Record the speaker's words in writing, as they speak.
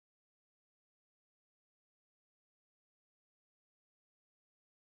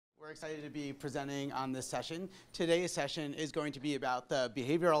We're excited to be presenting on this session. Today's session is going to be about the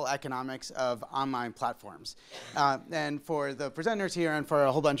behavioral economics of online platforms. And for the presenters here and for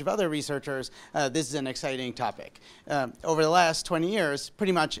a whole bunch of other researchers, this is an exciting topic. Over the last 20 years,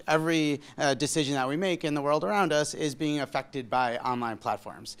 pretty much every decision that we make in the world around us is being affected by online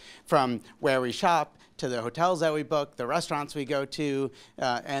platforms. From where we shop, to the hotels that we book, the restaurants we go to,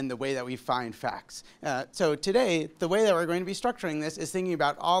 and the way that we find facts. So today, the way that we're going to be structuring this is thinking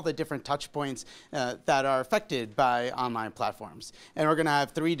about all the different touch points that are affected by online platforms. And we're going to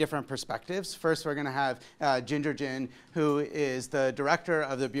have three different perspectives. First, we're going to have Ginger Jin, who is the director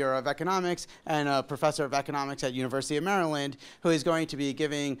of the Bureau of Economics and a professor of economics at University of Maryland, who is going to be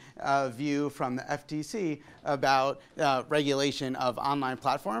giving a view from the FTC about regulation of online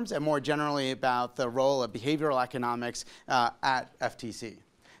platforms and more generally about the role of behavioral economics at FTC.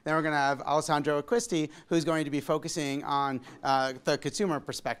 Then we're going to have Alessandro Acquisti, who's going to be focusing on the consumer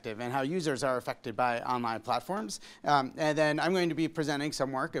perspective and how users are affected by online platforms. And then I'm going to be presenting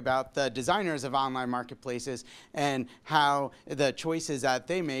some work about the designers of online marketplaces and how the choices that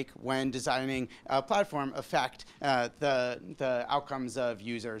they make when designing a platform affect the outcomes of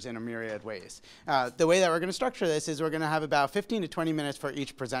users in a myriad ways. The way that we're going to structure this is we're going to have about 15 to 20 minutes for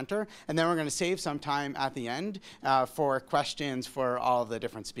each presenter, and then we're going to save some time at the end for questions for all of the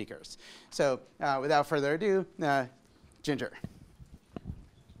different speakers. So without further ado, Ginger.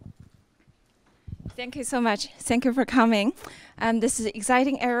 Thank you so much. Thank you for coming. This is an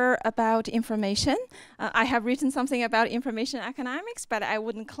exciting era about information. I have written something about information economics, but I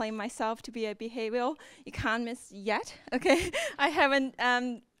wouldn't claim myself to be a behavioral economist yet. Okay, I haven't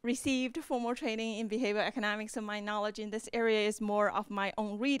received formal training in behavioral economics, so my knowledge in this area is more of my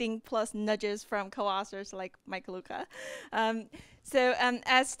own reading plus nudges from co-authors like Mike Luca. So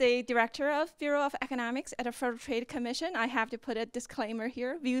as the director of Bureau of Economics at the Federal Trade Commission, I have to put a disclaimer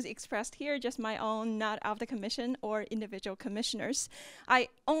here. Views expressed here, just my own, not of the commission or individual commissioners. I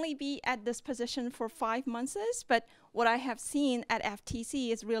only be at this position for 5 months, but what I have seen at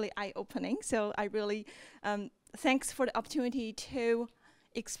FTC is really eye-opening. So I really, thanks for the opportunity to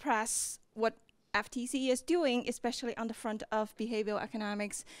express what FTC is doing, especially on the front of behavioral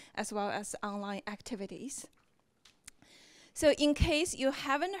economics as well as online activities. So in case you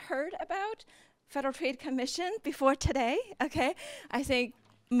haven't heard about Federal Trade Commission before today, okay, I think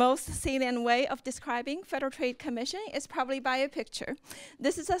most salient way of describing Federal Trade Commission is probably by a picture.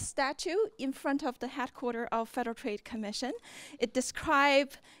 This is a statue in front of the headquarters of Federal Trade Commission. It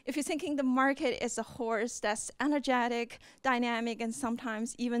describes, if you're thinking the market is a horse that's energetic, dynamic, and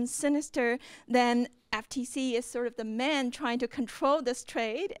sometimes even sinister, then FTC is sort of the man trying to control this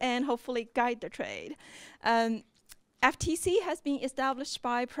trade and hopefully guide the trade. FTC has been established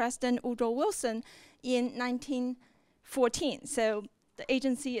by President Woodrow Wilson in 1914. So the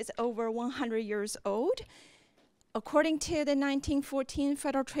agency is over 100 years old. According to the 1914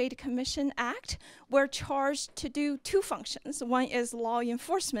 Federal Trade Commission Act, we're charged to do two functions. One is law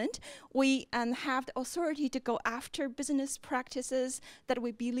enforcement. We have the authority to go after business practices that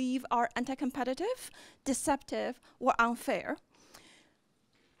we believe are anti-competitive, deceptive, or unfair.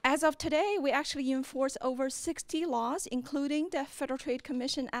 As of today, we actually enforce over 60 laws, including the Federal Trade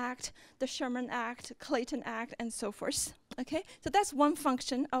Commission Act, the Sherman Act, Clayton Act, and so forth. Okay, so that's one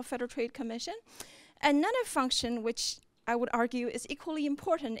function of Federal Trade Commission. Another function, which I would argue is equally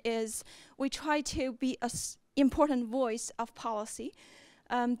important, is we try to be an important voice of policy.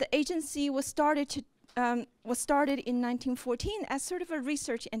 The agency was started in 1914 as sort of a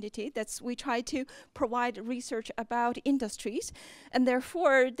research entity. We try to provide research about industries, and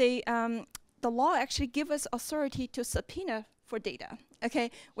therefore the law actually gives us authority to subpoena for data,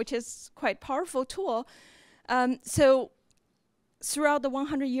 okay, which is quite powerful tool. So throughout the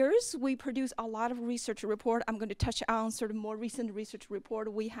 100 years, we produce a lot of research report. I'm going to touch on sort of more recent research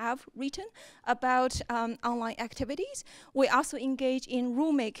report we have written about online activities. We also engage in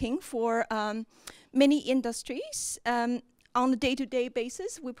rulemaking for many industries. On a day-to-day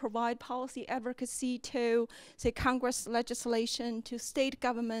basis, we provide policy advocacy to, say, Congress legislation, to state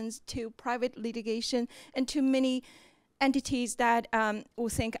governments, to private litigation, and to many entities that will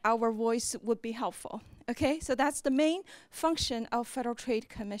think our voice would be helpful. Okay, so that's the main function of Federal Trade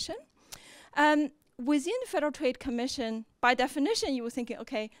Commission. Within Federal Trade Commission, by definition, you were thinking,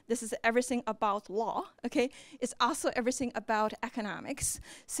 okay, this is everything about law, okay? It's also everything about economics.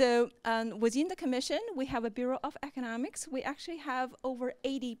 So within the commission, we have a Bureau of Economics. We actually have over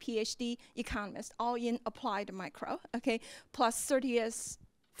 80 PhD economists, all in applied micro, okay? Plus 30 as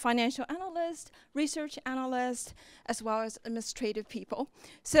financial analysts, research analysts, as well as administrative people.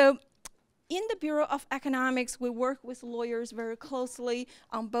 So in the Bureau of Economics, we work with lawyers very closely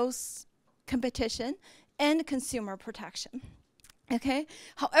on both competition and consumer protection. Okay?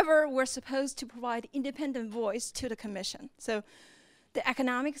 However, we're supposed to provide independent voice to the commission. So the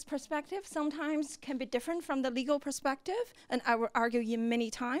economics perspective sometimes can be different from the legal perspective, and I will argue in many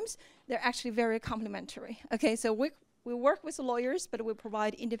times they're actually very complementary. Okay, so we work with lawyers, but we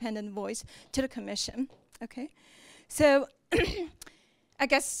provide independent voice to the commission. Okay, so I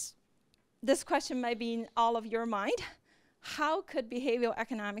guess this question might be in all of your mind. How could behavioral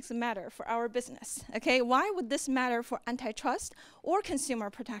economics matter for our business? Okay, why would this matter for antitrust or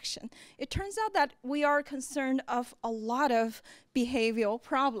consumer protection? It turns out that we are concerned of a lot of behavioral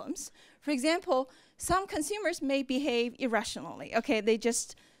problems. For example, some consumers may behave irrationally. Okay, they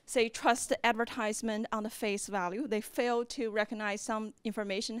just say trust the advertisement on the face value. They fail to recognize some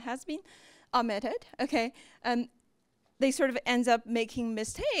information has been omitted. Okay, and they sort of ends up making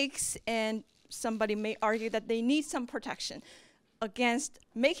mistakes, and somebody may argue that they need some protection against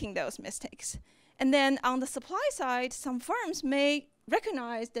making those mistakes. And then on the supply side, some firms may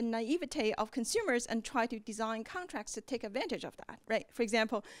recognize the naivete of consumers and try to design contracts to take advantage of that, right? For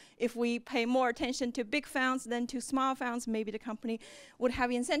example, if we pay more attention to big funds than to small funds, maybe the company would have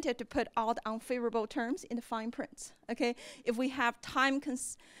incentive to put all the unfavorable terms in the fine prints, okay? If we have time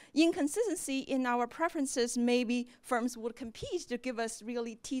inconsistency in our preferences, maybe firms would compete to give us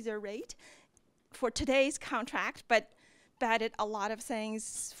really teaser rate for today's contract, but batted a lot of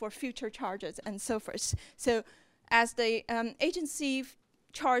things for future charges and so forth. So as the agency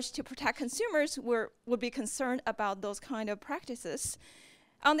charged to protect consumers, would be concerned about those kind of practices.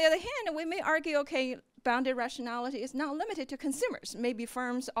 On the other hand, we may argue, okay, bounded rationality is not limited to consumers. Maybe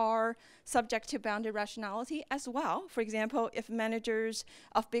firms are subject to bounded rationality as well. For example, if managers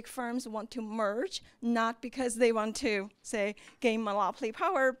of big firms want to merge, not because they want to, say, gain monopoly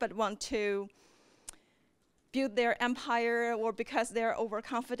power, but want to build their empire, or because they're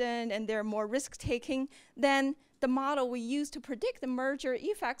overconfident and they're more risk-taking, then the model we use to predict the merger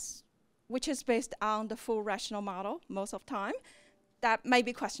effects, which is based on the full rational model most of the time, that might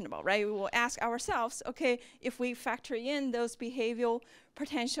be questionable, right? We will ask ourselves, okay, if we factor in those behavioral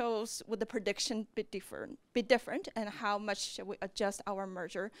potentials, would the prediction be different, and how much should we adjust our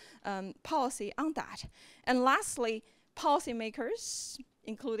merger policy on that? And lastly, policymakers,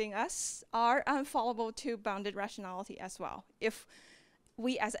 including us, are unfallible to bounded rationality as well. If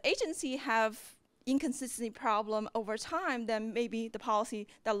we as an agency have inconsistency problem over time, then maybe the policy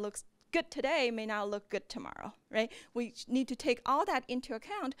that looks good today may not look good tomorrow, right? We need to take all that into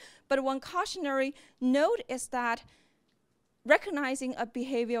account. But one cautionary note is that recognizing a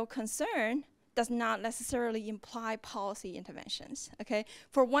behavioral concern does not necessarily imply policy interventions, okay?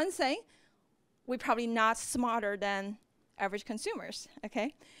 For one thing, we're probably not smarter than average consumers,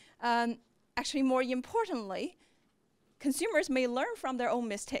 okay? Actually, more importantly, consumers may learn from their own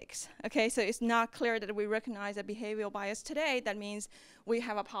mistakes, okay? So it's not clear that we recognize a behavioral bias today. That means we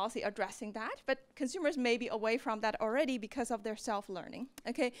have a policy addressing that, but consumers may be away from that already because of their self-learning,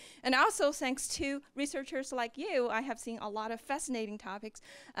 okay? And also, thanks to researchers like you, I have seen a lot of fascinating topics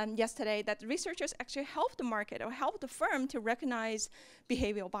yesterday that researchers actually help the market or help the firm to recognize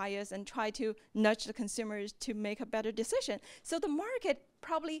behavioral bias and try to nudge the consumers to make a better decision. So the market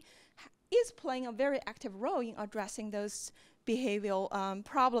probably is playing a very active role in addressing those behavioral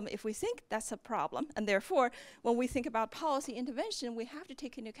problem if we think that's a problem. And therefore, when we think about policy intervention, we have to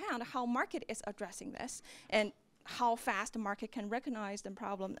take into account how market is addressing this and how fast the market can recognize the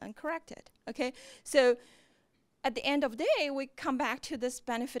problem and correct it, okay? So at the end of the day, we come back to this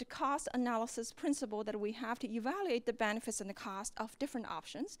benefit cost analysis principle that we have to evaluate the benefits and the cost of different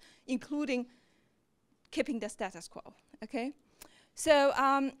options, including keeping the status quo, okay? So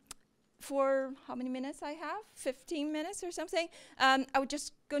for how many minutes I have? 15 minutes or something. I was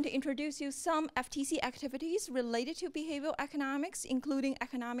just going to introduce you some FTC activities related to behavioral economics, including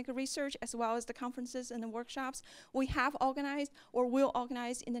economic research, as well as the conferences and the workshops we have organized or will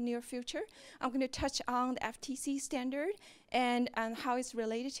organize in the near future. I'm going to touch on the FTC standard and how it's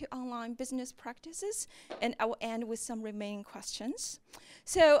related to online business practices, and I will end with some remaining questions.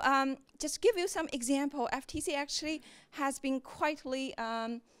 So just give you some example, FTC actually has been quite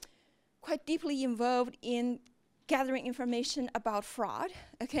deeply involved in gathering information about fraud,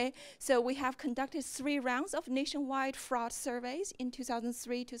 okay? So we have conducted 3 rounds of nationwide fraud surveys in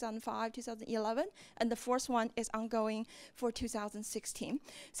 2003, 2005, 2011, and the 4th one is ongoing for 2016.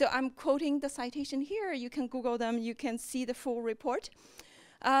 So I'm quoting the citation here. You can Google them. You can see the full report.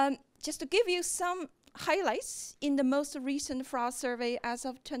 Just to give you some highlights, in the most recent fraud survey as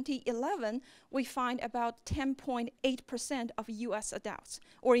of 2011, we find about 10.8% of US adults,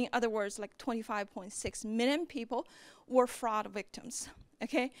 or in other words, like 25.6 million people were fraud victims.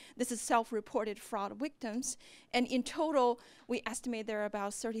 Okay, this is self-reported fraud victims. And in total, we estimate there are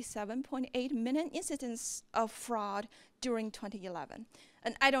about 37.8 million incidents of fraud during 2011.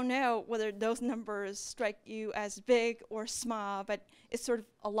 And I don't know whether those numbers strike you as big or small, but it's sort of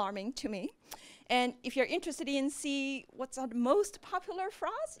alarming to me. And if you're interested in see what's the most popular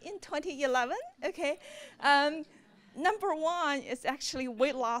frauds in 2011, okay, number one is actually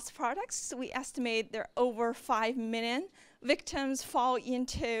weight loss products. We estimate there are over 5 million victims fall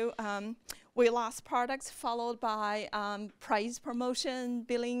into weight loss products, followed by price promotion,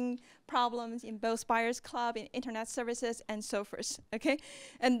 billing problems in both buyers club, in internet services, and so forth, okay?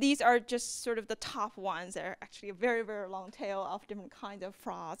 And these are just sort of the top ones. They're actually a very, very long tail of different kinds of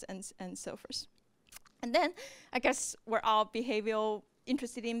frauds and so forth. And then I guess we're all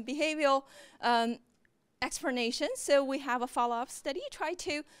interested in behavioral explanations. So we have a follow-up study, try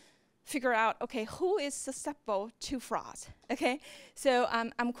to figure out, okay, who is susceptible to frauds, okay? So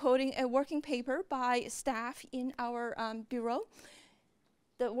I'm quoting a working paper by staff in our bureau.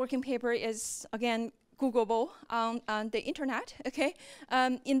 The working paper is, again, Googleable on the internet, okay?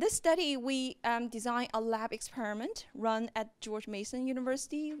 In this study, we designed a lab experiment run at George Mason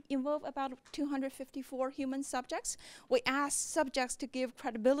University, involved about 254 human subjects. We asked subjects to give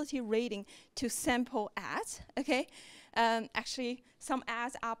credibility rating to sample ads, okay? Actually, some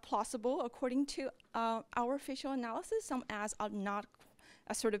ads are plausible according to our facial analysis. Some ads are not,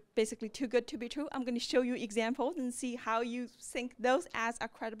 sort of basically too good to be true. I'm going to show you examples and see how you think those ads are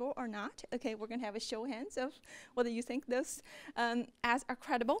credible or not. Okay, we're going to have a show of hands of whether you think those ads are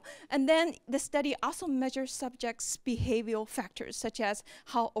credible. And then the study also measures subjects' behavioral factors, such as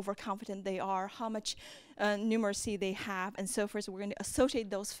how overconfident they are, how much numeracy they have, and so forth. So we're going to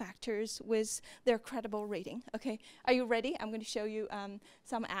associate those factors with their credible rating. Okay, are you ready? I'm going to show you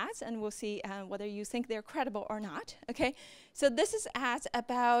some ads, and we'll see whether you think they're credible or not. Okay, so this is ads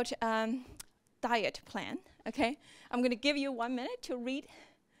about diet plan. Okay, I'm going to give you 1 minute to read.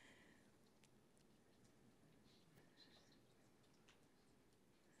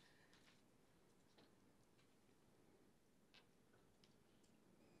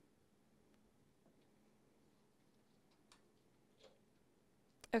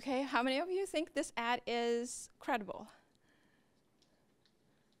 Okay, how many of you think this ad is credible?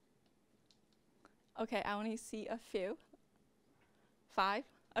 Okay, I only see a few. 5,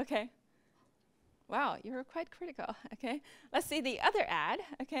 okay. Wow, you're quite critical, okay. Let's see the other ad,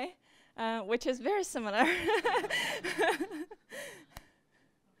 okay, which is very similar.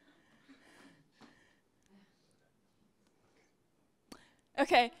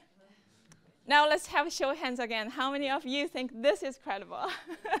 Okay. Now let's have a show of hands again. How many of you think this is credible?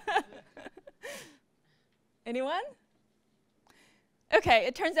 Anyone? Okay,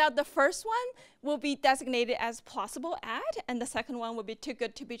 it turns out the first one will be designated as plausible ad, and the second one will be too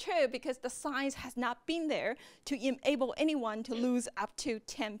good to be true because the science has not been there to enable anyone to lose up to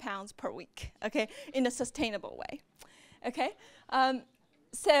 10 pounds per week, okay, in a sustainable way, okay?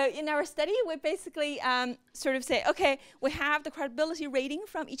 So in our study, we basically sort of say, okay, we have the credibility rating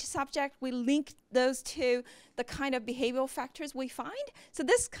from each subject. We link those to the kind of behavioral factors we find. So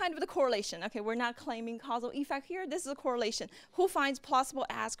this is kind of the correlation. Okay, we're not claiming causal effect here. This is a correlation. Who finds plausible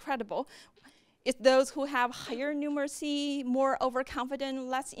as credible? It's those who have higher numeracy, more overconfident,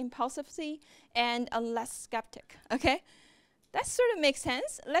 less impulsivity, and less skeptic. Okay, that sort of makes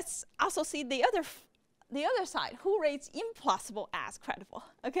sense. Let's also see the other side, who rates implausible as credible,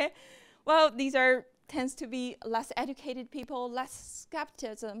 okay? Well, these tends to be less educated people, less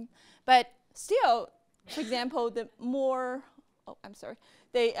skepticism, but still, for example, the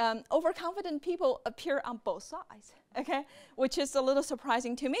overconfident people appear on both sides, okay? Which is a little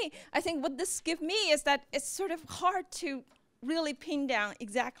surprising to me. I think what this gives me is that it's sort of hard to really pin down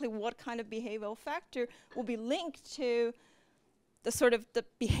exactly what kind of behavioral factor will be linked to the sort of the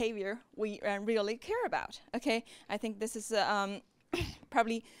behavior we really care about, okay? I think this is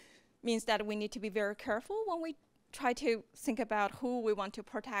probably means that we need to be very careful when we try to think about who we want to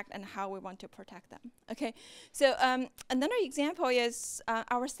protect and how we want to protect them, okay? So another example is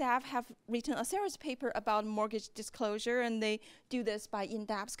our staff have written a series paper about mortgage disclosure, and they do this by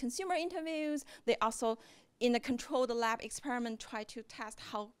in-depth consumer interviews. They also, in a controlled lab experiment, try to test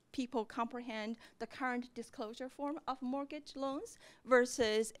how people comprehend the current disclosure form of mortgage loans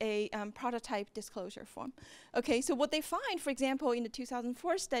versus a prototype disclosure form. Okay, so what they find, for example, in the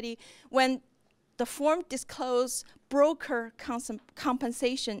 2004 study, when the form disclose broker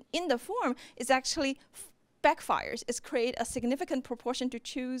compensation in the form is actually backfires. It's create a significant proportion to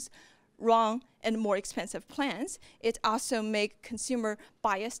choose wrong and more expensive plans. It also make consumer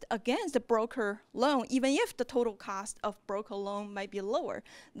biased against the broker loan, even if the total cost of broker loan might be lower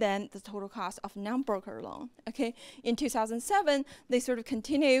than the total cost of non-broker loan. Okay, in 2007, they sort of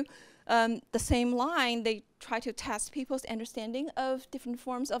continue the same line. They try to test people's understanding of different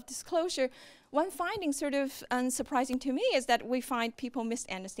forms of disclosure. One finding sort of unsurprising to me is that we find people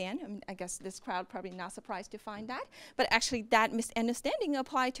misunderstand. I mean, I guess this crowd probably not surprised to find that, but actually that misunderstanding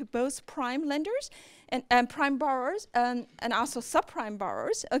applied to both prime lenders and prime borrowers and also subprime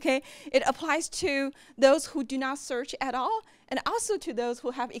borrowers, okay? It applies to those who do not search at all and also to those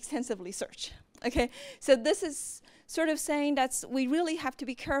who have extensively searched, okay? So this is sort of saying that we really have to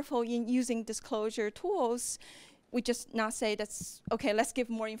be careful in using disclosure tools. We just not say that's, okay, let's give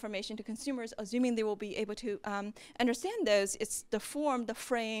more information to consumers, assuming they will be able to understand those. It's the form, the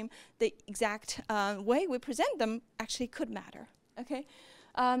frame, the exact way we present them actually could matter, okay?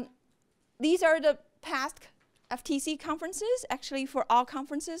 These are the past FTC conferences. Actually, for all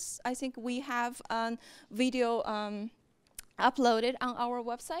conferences, I think we have video uploaded on our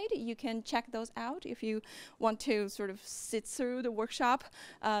website. You can check those out if you want to sort of sit through the workshop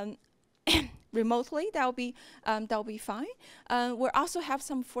remotely. That'll be fine. We'll also have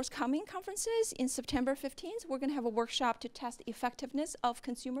some forthcoming conferences. In September 15th, we're going to have a workshop to test effectiveness of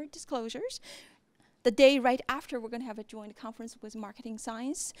consumer disclosures. The day right after, we're going to have a joint conference with Marketing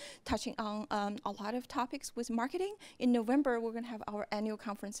Science, touching on a lot of topics with marketing. In November, we're going to have our annual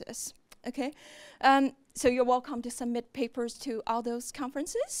conferences. Okay, so you're welcome to submit papers to all those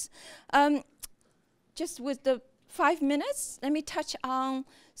conferences. Just with the 5 minutes, let me touch on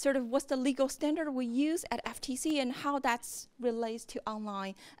sort of what's the legal standard we use at FTC and how that relates to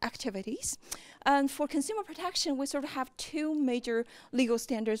online activities. For consumer protection, we sort of have two major legal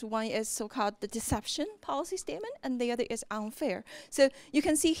standards. One is so-called the deception policy statement, and the other is unfair. So you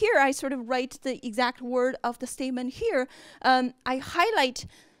can see here, I sort of write the exact word of the statement here. I highlight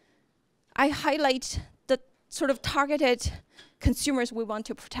the sort of targeted consumers we want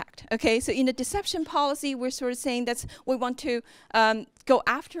to protect. Okay, so in the deception policy, we're sort of saying that we want to go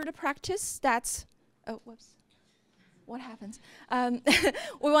after the practice that's, oh, whoops, what happens?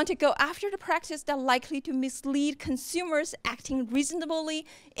 We want to go after the practice that's likely to mislead consumers acting reasonably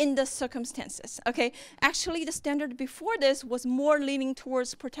in the circumstances. Okay, actually the standard before this was more leaning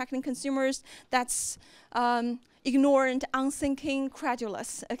towards protecting consumers that's ignorant, unthinking,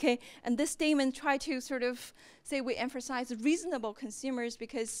 credulous, okay? And this statement tried to sort of say we emphasize reasonable consumers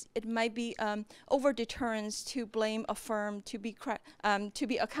because it might be over-deterrence to blame a firm to be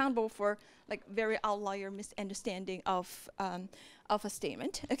accountable for like very outlier misunderstanding of a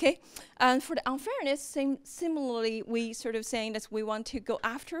statement, okay? And for the unfairness, similarly, we sort of saying that we want to go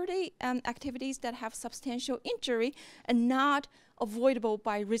after the activities that have substantial injury and not avoidable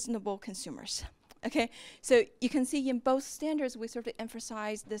by reasonable consumers. Okay, so you can see in both standards, we sort of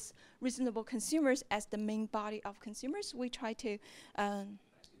emphasize this reasonable consumers as the main body of consumers. We try to,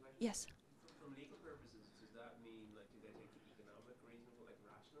 yes? From legal purposes, does that mean, like, do they take the economic reasonable, like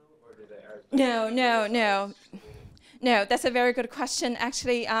rational, or do they No, that's a very good question.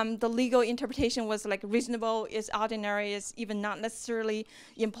 Actually, the legal interpretation was like reasonable is ordinary is even not necessarily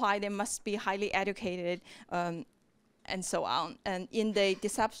implied. They must be highly educated and so on. And in the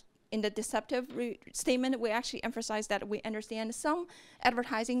deceptive statement, we actually emphasize that we understand some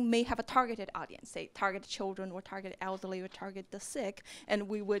advertising may have a targeted audience, say target children or target elderly or target the sick, and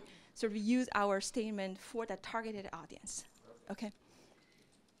we would sort of use our statement for that targeted audience. Okay.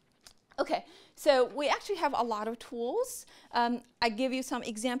 Okay, so we actually have a lot of tools. I give you some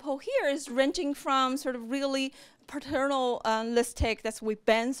example here is ranging from sort of really paternalistic, that's we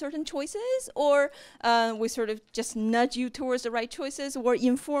ban certain choices, or we sort of just nudge you towards the right choices, or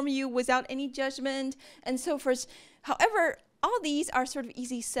inform you without any judgment, and so forth. However, all these are sort of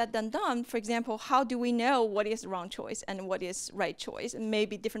easy said than done. For example, how do we know what is the wrong choice and what is right choice? And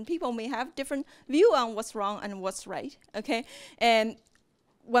maybe different people may have different view on what's wrong and what's right, okay? And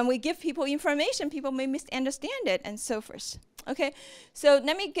when we give people information, people may misunderstand it and so forth. Okay, so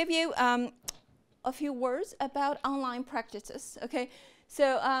let me give you a few words about online practices. Okay,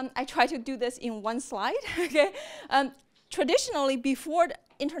 so I try to do this in one slide. Okay, traditionally before the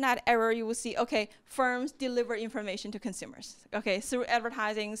internet era, you will see, okay, firms deliver information to consumers. Okay, through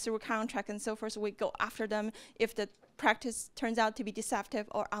advertising, through contract and so forth, we go after them if the practice turns out to be deceptive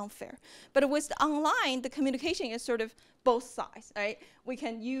or unfair. But with the online, the communication is sort of both sides, right? We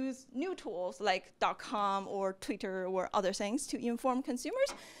can use new tools like .com or Twitter or other things to inform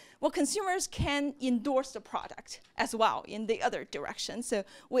consumers. Well, consumers can endorse the product as well in the other direction. So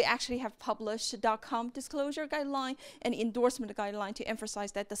we actually have published a .com disclosure guideline and endorsement guideline to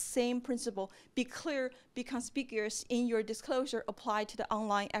emphasize that the same principle, be clear, be conspicuous in your disclosure, apply to the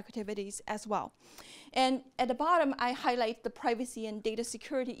online activities as well. And at the bottom, I highlight the privacy and data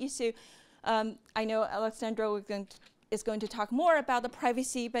security issue. I know Alessandro is going to talk more about the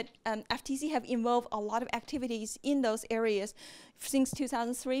privacy, but FTC have involved a lot of activities in those areas. Since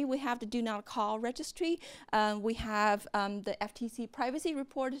 2003, we have the Do Not Call registry. We have the FTC privacy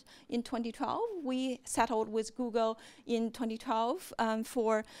report in 2012. We settled with Google in 2012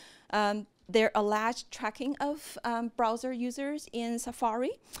 for their alleged tracking of browser users in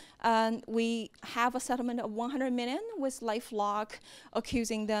Safari. We have a settlement of $100 million with LifeLock,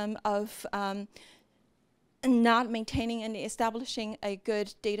 accusing them of not maintaining and establishing a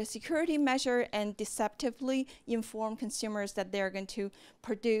good data security measure and deceptively inform consumers that they're going to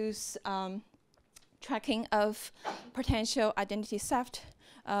produce tracking of potential identity theft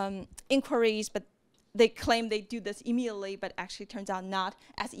inquiries, but they claim they do this immediately, but actually turns out not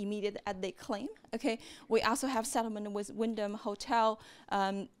as immediate as they claim. Okay, we also have settlement with Wyndham Hotel,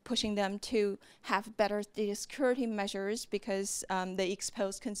 pushing them to have better data security measures because they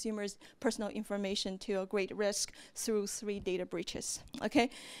expose consumers' personal information to a great risk through 3 data breaches. Okay,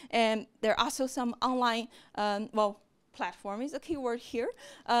 and there are also some online, platform is a keyword here,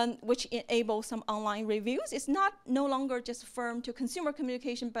 which enables some online reviews. It's no longer just firm to consumer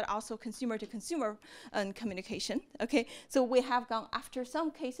communication, but also consumer to consumer communication. Okay, so we have gone after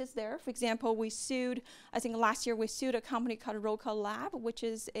some cases there. For example, we sued, I think last year we sued a company called Roca Lab, which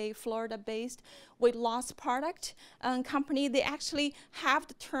is a Florida-based weight loss product company. They actually have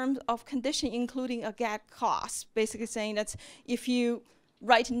the terms of condition, including a gag clause, basically saying that if you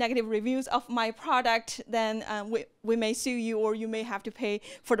write negative reviews of my product, then we may sue you, or you may have to pay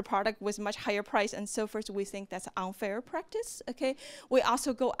for the product with much higher price and so forth. We think that's unfair practice. Okay, we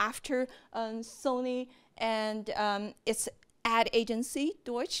also go after Sony and its ad agency,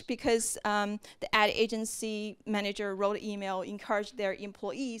 Deutsch, because the ad agency manager wrote an email, encouraged their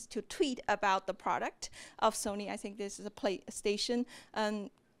employees to tweet about the product of Sony. I think this is a PlayStation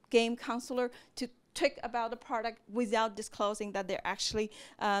game counselor, to tweet about the product without disclosing that they actually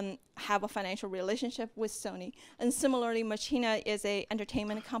have a financial relationship with Sony. And similarly, Machina is an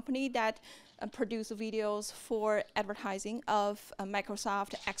entertainment company that produce videos for advertising of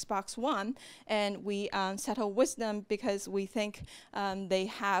Microsoft Xbox One, and we settle with them because we think they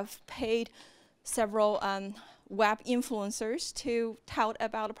have paid several web influencers to tout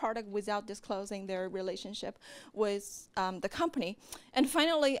about a product without disclosing their relationship with the company. And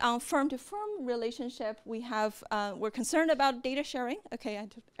finally, on firm-to-firm relationship, we have, we're concerned about data sharing. Okay,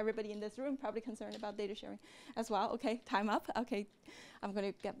 everybody in this room probably concerned about data sharing as well. Okay, time up. Okay, I'm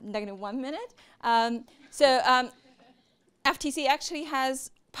going to get -1 minute. FTC actually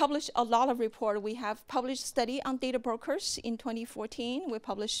has published a lot of report. We have published study on data brokers in 2014. We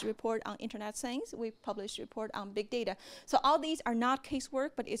published report on Internet things. We published report on big data. So all these are not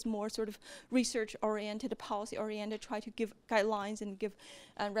casework, but it's more sort of research-oriented, policy-oriented, try to give guidelines and give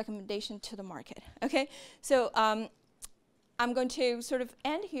recommendation to the market. Okay, so I'm going to sort of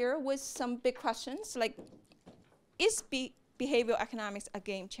end here with some big questions, like, is behavioral economics a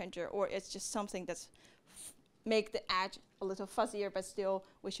game changer, or it's just something that's make the edge a little fuzzier, but still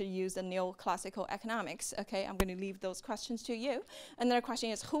we should use the neoclassical economics? Okay, I'm going to leave those questions to you. Another question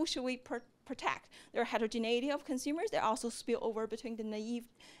is, who should we protect? There are heterogeneity of consumers. There also spill over between the naive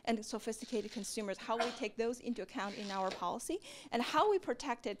and sophisticated consumers. How we take those into account in our policy, and how we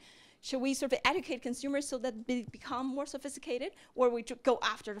protect it. Should we sort of educate consumers so that they become more sophisticated, or we go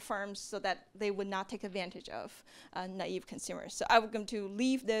after the firms so that they would not take advantage of naive consumers? So I'm going to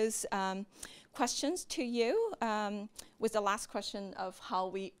leave those questions to you with the last question of how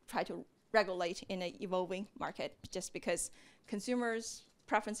we try to regulate in an evolving market, just because consumers'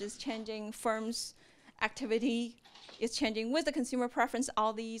 preferences changing, firms' activity is changing with the consumer preference.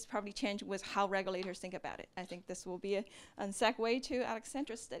 All these probably change with how regulators think about it. I think this will be a segue to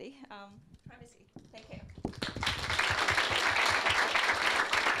Alexandra's study, privacy. Thank you.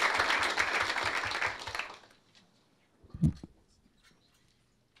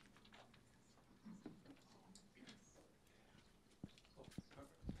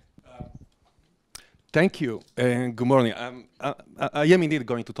 Thank you, and good morning. I am indeed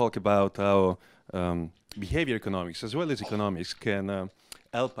going to talk about how behavior economics, as well as economics, can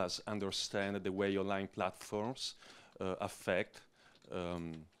help us understand the way online platforms affect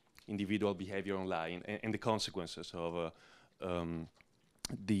individual behavior online, and the consequences of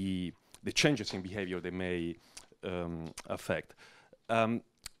the changes in behavior they may affect.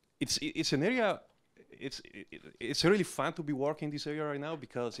 it's an area. It's really fun to be working in this area right now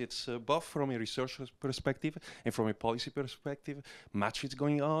because it's both from a researcher's perspective and from a policy perspective. Much is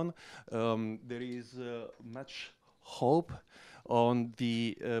going on. There is much hope on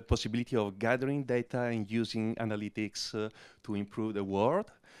the possibility of gathering data and using analytics to improve the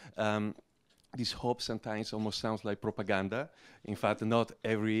world. This hope sometimes almost sounds like propaganda. In fact, not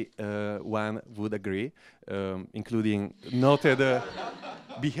everyone would agree, including noted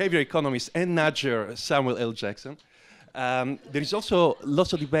behavior economist and nudger Samuel L. Jackson. There is also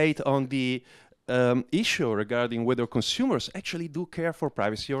lots of debate on the issue regarding whether consumers actually do care for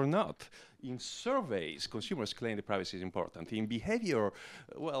privacy or not. In surveys, consumers claim that privacy is important. In behavior,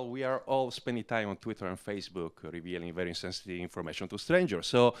 well, we are all spending time on Twitter and Facebook revealing very sensitive information to strangers.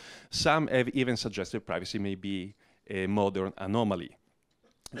 So some have even suggested privacy may be a modern anomaly.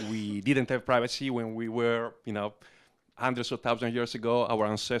 We didn't have privacy when we were, hundreds of thousands of years ago. Our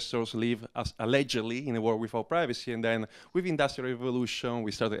ancestors lived allegedly in a world without privacy. And then with Industrial Revolution,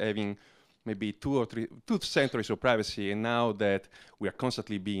 we started having maybe 2 centuries of privacy, and now that we are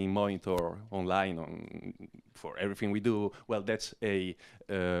constantly being monitored online for everything we do, well, that's a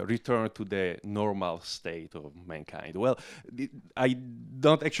return to the normal state of mankind. Well, I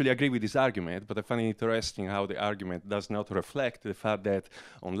don't actually agree with this argument, but I find it interesting how the argument does not reflect the fact that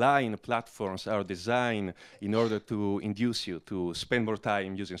online platforms are designed in order to induce you to spend more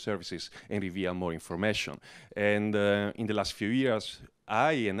time using services and reveal more information. And in the last few years,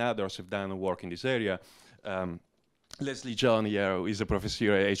 I and others have done work in this area. Leslie John here, who is a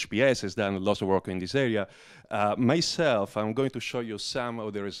professor at HBS, has done lots of work in this area. Myself, I'm going to show you some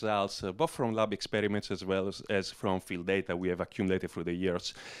of the results, both from lab experiments as well as from field data we have accumulated through the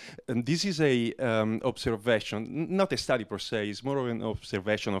years. And this is a observation, not a study per se, it's more of an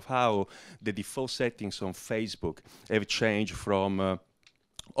observation of how the default settings on Facebook have changed from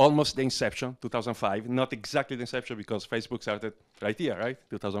almost the inception, 2005, not exactly the inception because Facebook started right here, right,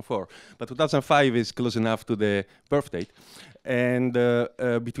 2004. But 2005 is close enough to the birth date. And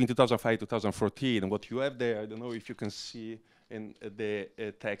between 2005 and 2014, what you have there, I don't know if you can see in the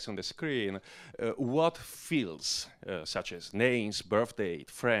text on the screen, what fields, such as names, birth date,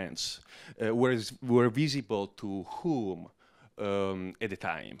 friends, were visible to whom at the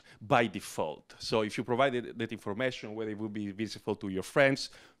time by default. So if you provided that information, whether it would be visible to your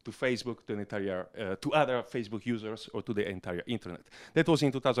friends, to Facebook, to, to other Facebook users, or to the entire internet. That was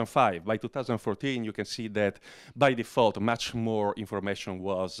in 2005. By 2014, you can see that by default, much more information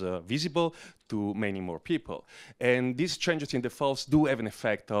was visible to many more people. And these changes in defaults do have an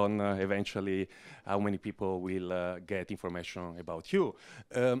effect on eventually how many people will get information about you.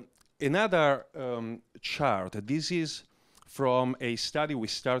 Another chart, this is from a study we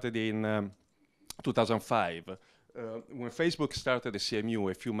started in 2005. When Facebook started the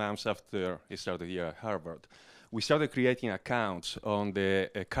CMU a few months after it started here at Harvard, we started creating accounts on the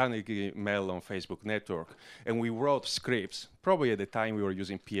Carnegie Mellon Facebook network, and we wrote scripts, probably at the time we were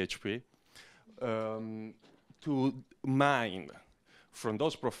using PHP, to mine from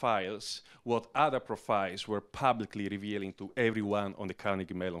those profiles what other profiles were publicly revealing to everyone on the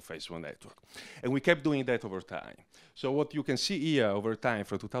Carnegie Mellon Facebook network. And we kept doing that over time. So what you can see here over time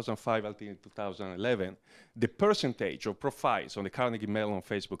from 2005 until 2011, the percentage of profiles on the Carnegie Mellon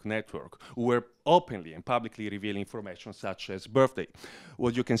Facebook network who were openly and publicly revealing information such as birthday.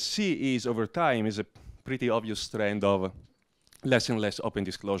 What you can see is over time is a pretty obvious trend of less and less open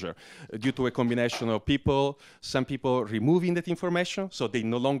disclosure due to a combination of people, some people removing that information, so they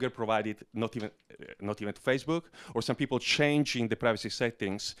no longer provide it, not even to Facebook, or some people changing the privacy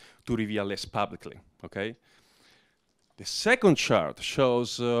settings to reveal less publicly, okay? The second chart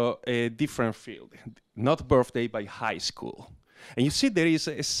shows a different field, not birthday, but high school. And you see there is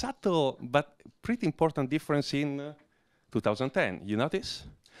a subtle but pretty important difference in 2010. You notice?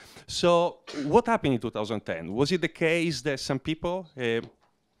 So what happened in 2010? Was it the case that some people,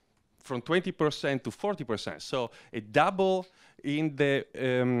 from 20% to 40%, so a double in the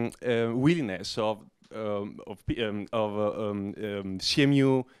willingness of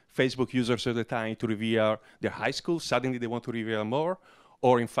CMU Facebook users at the time to reveal their high school, suddenly they want to reveal more,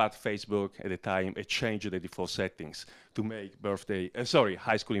 or in fact Facebook at the time changed the default settings to make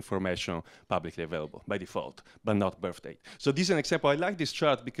high school information publicly available by default, but not birth date. So this is an example. I like this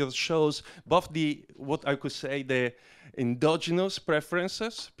chart because it shows both what I could say the endogenous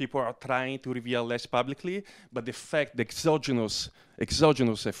preferences, people are trying to reveal less publicly, but the fact, the exogenous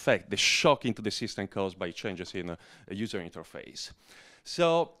effect, the shock into the system caused by changes in a user interface.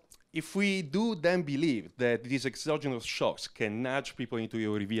 So if we do then believe that these exogenous shocks can nudge people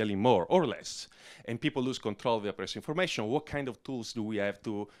into revealing more or less, and people lose control of their personal information, what kind of tools do we have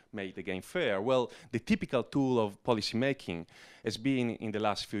to make the game fair? Well, the typical tool of policymaking has been, in the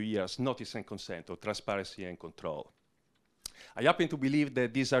last few years, notice and consent, or transparency and control. I happen to believe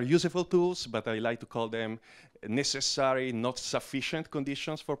that these are useful tools, but I like to call them necessary, not sufficient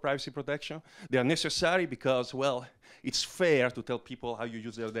conditions for privacy protection. They are necessary because, well, it's fair to tell people how you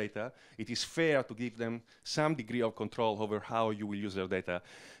use their data. It is fair to give them some degree of control over how you will use their data.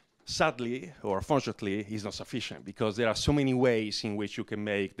 Sadly, or fortunately, it's not sufficient because there are so many ways in which you can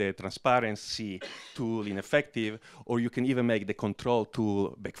make the transparency tool ineffective, or you can even make the control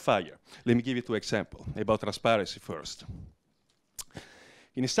tool backfire. Let me give you two examples about transparency first.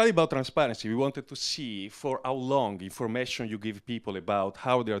 In a study about transparency, we wanted to see for how long information you give people about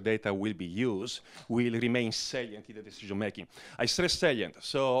how their data will be used will remain salient in the decision making. I stress salient,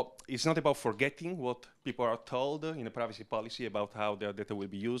 so it's not about forgetting what people are told in a privacy policy about how their data will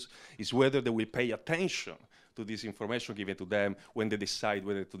be used. It's whether they will pay attention to this information given to them when they decide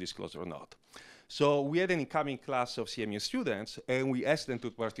whether to disclose or not. So we had an incoming class of CMU students, and we asked them to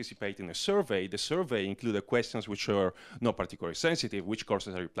participate in a survey. The survey included questions which are not particularly sensitive, which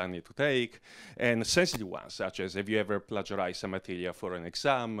courses are you planning to take, and sensitive ones, such as have you ever plagiarized some material for an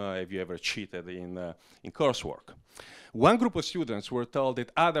exam, have you ever cheated in coursework. One group of students were told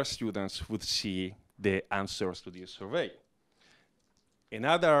that other students would see the answers to this survey.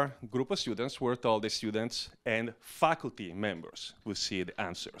 Another group of students were told that students and faculty members would see the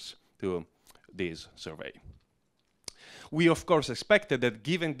answers to this survey. We, of course, expected that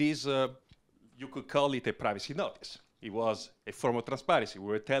given this, you could call it a privacy notice. It was a form of transparency. We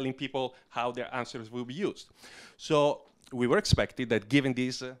were telling people how their answers will be used. So we were expecting that given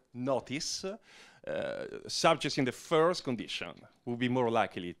this notice, subjects in the first condition would be more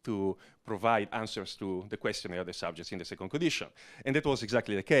likely to provide answers to the questionnaire the subjects in the second condition. And that was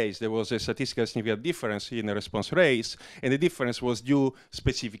exactly the case. There was a statistically significant difference in the response rates, and the difference was due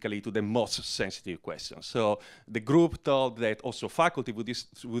specifically to the most sensitive questions. So the group thought that also faculty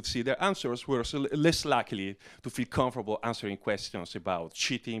would see their answers were less likely to feel comfortable answering questions about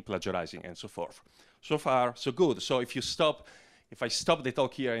cheating, plagiarizing, and so forth. So far, so good. So if I stop the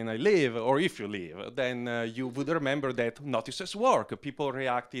talk here and I leave, or if you leave, then you would remember that notices work. People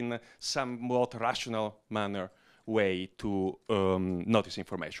react in a somewhat rational manner way to notice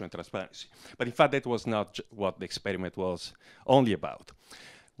information and transparency. But in fact, that was not what the experiment was only about.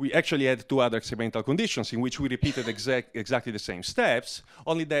 We actually had two other experimental conditions in which we repeated exactly the same steps,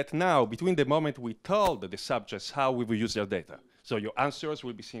 only that now, between the moment we told the subjects how we will use their data, so your answers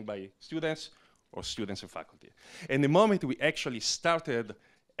will be seen by students, or students and faculty. And the moment we actually started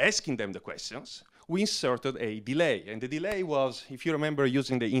asking them the questions, we inserted a delay. And the delay was, if you remember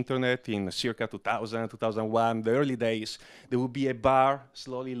using the internet in circa 2000, 2001, the early days, there would be a bar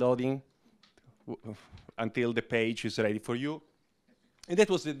slowly loading until the page is ready for you. And that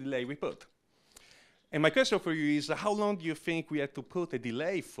was the delay we put. And my question for you is, how long do you think we had to put a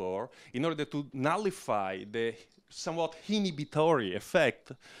delay for in order to nullify the somewhat inhibitory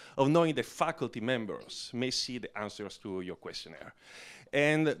effect of knowing that faculty members may see the answers to your questionnaire?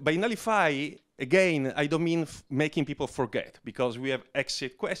 And by nullify, again, I don't mean making people forget, because we have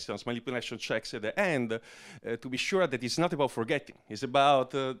exit questions, manipulation checks at the end, to be sure that it's not about forgetting. It's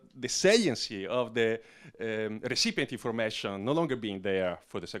about the saliency of the recipient information no longer being there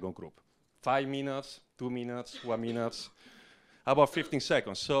for the second group. 5 minutes, 2 minutes, 1 minute, about 15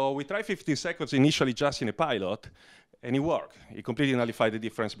 seconds. So we tried 15 seconds initially just in a pilot, and it worked. It completely nullified the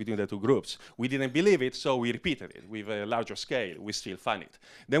difference between the two groups. We didn't believe it, so we repeated it with a larger scale. We still found it.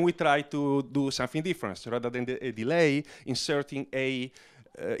 Then we tried to do something different. Rather than a delay, inserting a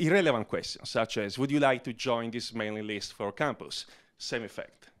irrelevant question, such as, would you like to join this mailing list for campus? Same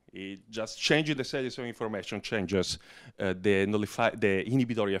effect. It just changes the salience of information, changes the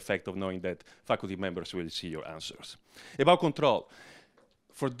inhibitory effect of knowing that faculty members will see your answers. About control.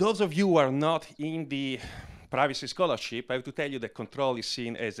 For those of you who are not in the privacy scholarship, I have to tell you that control is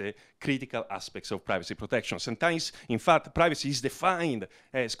seen as a critical aspect of privacy protection. Sometimes, in fact, privacy is defined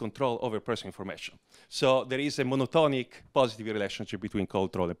as control over personal information. So there is a monotonic positive relationship between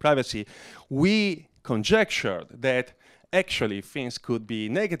control and privacy. We conjectured that actually things could be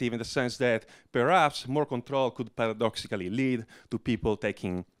negative in the sense that perhaps more control could paradoxically lead to people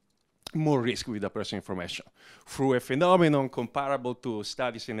taking more risk with the personal information through a phenomenon comparable to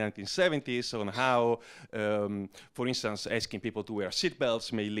studies in the 1970s on how, for instance, asking people to wear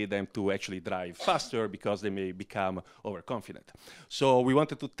seatbelts may lead them to actually drive faster because they may become overconfident. So we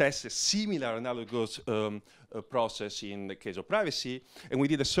wanted to test a similar analogous process in the case of privacy, and we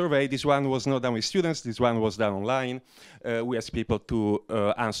did a survey. This one was not done with students, this one was done online. We asked people to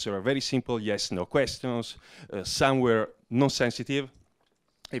answer very simple yes/no questions. Some were non-sensitive.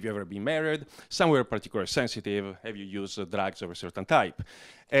 Have you ever been married? Some were particularly sensitive. Have you used drugs of a certain type?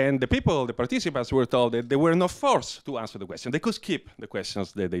 And the people, the participants, were told that they were not forced to answer the question. They could skip the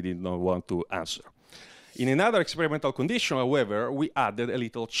questions that they did not want to answer. In another experimental condition, however, we added a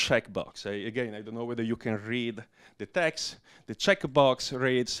little checkbox. Again, I don't know whether you can read the text. The checkbox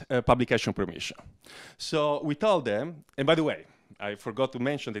reads publication permission. So we told them, and by the way, I forgot to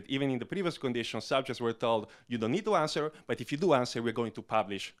mention that even in the previous condition, subjects were told, you don't need to answer, but if you do answer, we're going to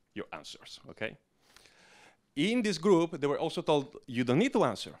publish your answers, okay? In this group, they were also told, you don't need to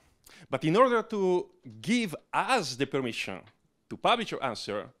answer. But in order to give us the permission to publish your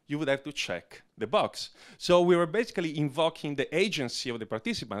answer, you would have to check the box. So we were basically invoking the agency of the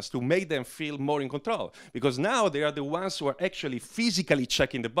participants to make them feel more in control, because now they are the ones who are actually physically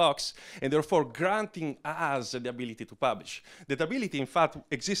checking the box and therefore granting us the ability to publish. That ability, in fact,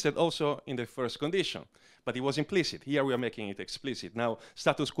 existed also in the first condition, but it was implicit. Here we are making it explicit. Now,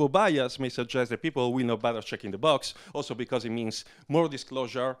 status quo bias may suggest that people will not bother checking the box, also because it means more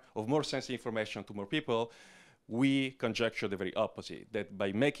disclosure of more sensitive information to more people. We conjecture the very opposite, that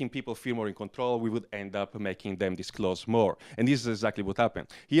by making people feel more in control, we would end up making them disclose more. And this is exactly what happened.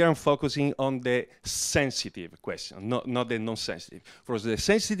 Here I'm focusing on the sensitive question, not the non-sensitive. For the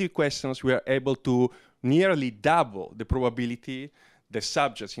sensitive questions, we are able to nearly double the probability the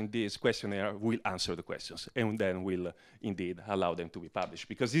subjects in this questionnaire will answer the questions, and then will indeed allow them to be published.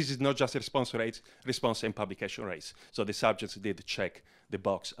 Because this is not just response rates, response and publication rates. So the subjects did check the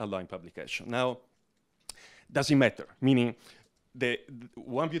box allowing publication. Now, doesn't matter, meaning the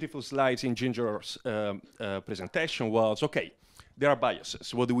one beautiful slide in Ginger's presentation was, okay, there are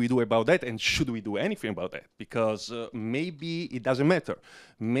biases. What do we do about that? And should we do anything about that? Because maybe it doesn't matter.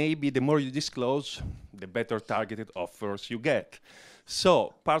 Maybe the more you disclose, the better targeted offers you get.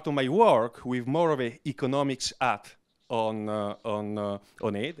 So part of my work with more of an economics hat on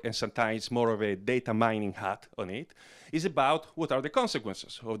it, and sometimes more of a data mining hat on it, is about what are the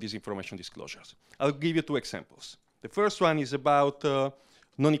consequences of these information disclosures. I'll give you two examples. The first one is about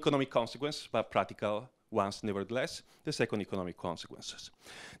non-economic consequences, but practical ones nevertheless. The second, economic consequences.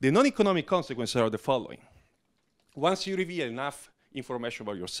 The non-economic consequences are the following. Once you reveal enough information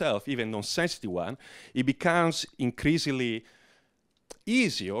about yourself, even non-sensitive one, it becomes increasingly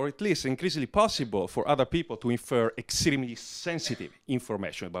easy, or at least increasingly possible, for other people to infer extremely sensitive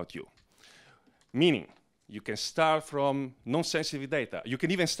information about you. Meaning, you can start from non-sensitive data. You can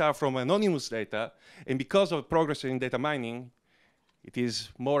even start from anonymous data, and because of progress in data mining, it is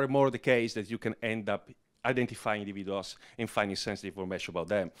more and more the case that you can end up identifying individuals and finding sensitive information about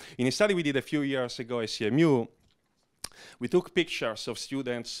them. In a study we did a few years ago at CMU, we took pictures of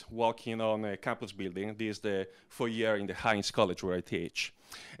students walking on a campus building. This is the foyer in the Heinz College where I teach.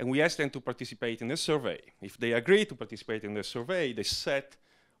 And we asked them to participate in a survey. If they agreed to participate in the survey, they sat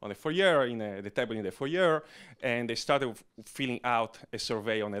on the foyer, the table in the foyer, and they started filling out a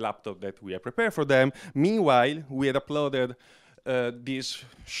survey on a laptop that we had prepared for them. Meanwhile, we had uploaded this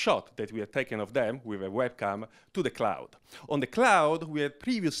shot that we had taken of them with a webcam to the cloud. On the cloud, we had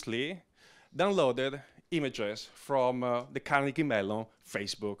previously downloaded images from the Carnegie Mellon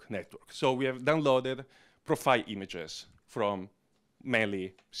Facebook network. So we have downloaded profile images from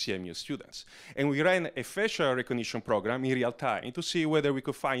mainly CMU students. And we ran a facial recognition program in real time to see whether we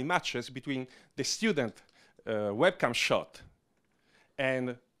could find matches between the student webcam shot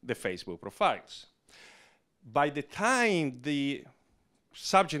and the Facebook profiles. By the time the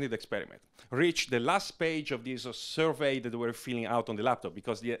subject in the experiment reached the last page of this survey that they were filling out on the laptop,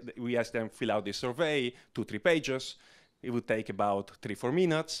 because we asked them to fill out the survey, 2-3 pages, it would take about 3-4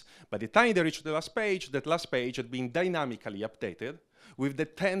 minutes. By the time they reached the last page, that last page had been dynamically updated with the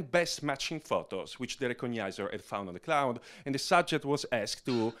 10 best matching photos which the recognizer had found on the cloud, and the subject was asked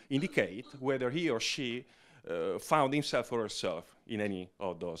to indicate whether he or she found himself or herself in any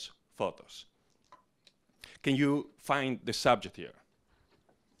of those photos. Can you find the subject here?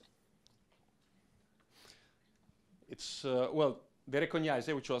 It's, well, the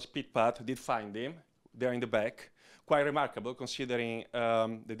recognizer, which was PitPat, did find him there in the back. Quite remarkable, considering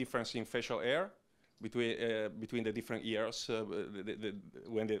the difference in facial hair. between the different years,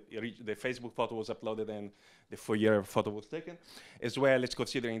 when the Facebook photo was uploaded and the 4-year photo was taken, as well as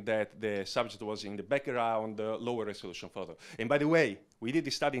considering that the subject was in the background, lower resolution photo. And by the way, we did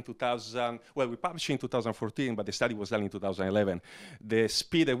this study in 2000, well, we published in 2014, but the study was done in 2011. The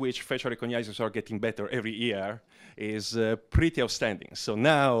speed at which facial recognizers are getting better every year is pretty outstanding. So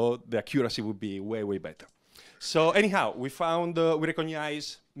now the accuracy would be way, way better. So anyhow, we found, we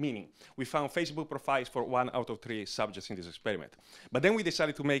recognize meaning. We found Facebook profiles for 1 out of 3 subjects in this experiment. But then we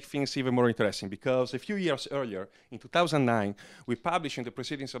decided to make things even more interesting, because a few years earlier, in 2009, we published in the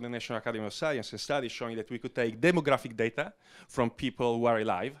Proceedings of the National Academy of Science a study showing that we could take demographic data from people who are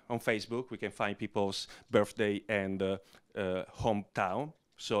alive on Facebook. We can find people's birthday and hometown,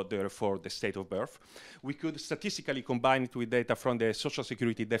 so therefore the state of birth. We could statistically combine it with data from the Social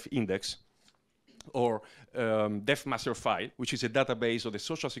Security Death Index, or Death Master File, which is a database of the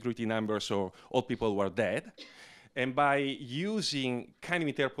social security numbers of all people who are dead. And by using kind of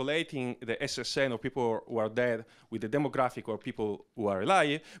interpolating the SSN of people who are dead with the demographic of people who are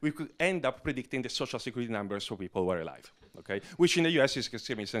alive, we could end up predicting the social security numbers of people who are alive, okay? Which in the US is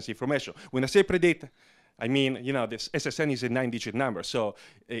extremely sensitive information. When I say predict, I mean, you know, this SSN is a 9-digit number, so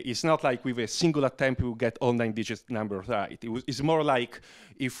it's not like with a single attempt we will get all 9-digit numbers right. It's more like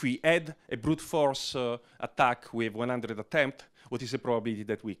if we add a brute force attack with 100 attempts, what is the probability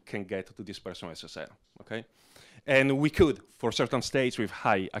that we can get to this person's SSN, okay? And we could, for certain states, with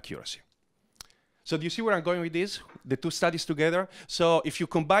high accuracy. So do you see where I'm going with this? The two studies together? So if you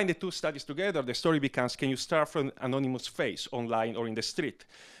combine the two studies together, the story becomes, can you start from an anonymous face online or in the street?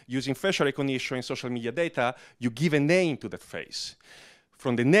 Using facial recognition and social media data, you give a name to that face.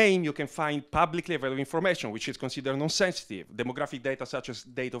 From the name, you can find publicly available information, which is considered non-sensitive, demographic data such as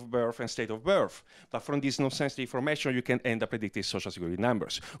date of birth and state of birth. But from this non-sensitive information, you can end up predicting social security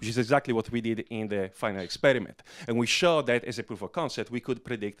numbers, which is exactly what we did in the final experiment. And we showed that as a proof of concept, we could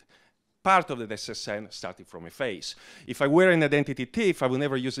predict part of the SSN starting from a face. If I were an identity thief, I would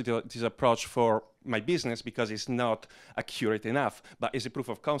never use this approach for my business because it's not accurate enough. But as a proof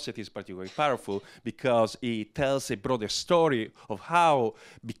of concept, it's particularly powerful because it tells a broader story of how,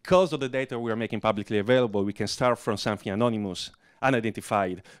 because of the data we are making publicly available, we can start from something anonymous,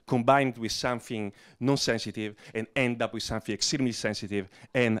 unidentified, combine it with something non-sensitive, and end up with something extremely sensitive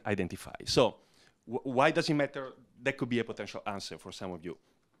and identified. So why does it matter? That could be a potential answer for some of you.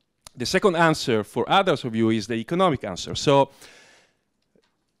 The second answer for others of you is the economic answer. So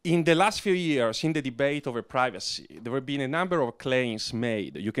in the last few years, in the debate over privacy, there have been a number of claims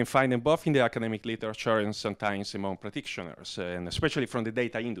made. You can find them both in the academic literature and sometimes among practitioners, and especially from the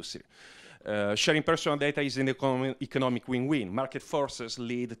data industry. Sharing personal data is an economic win-win. Market forces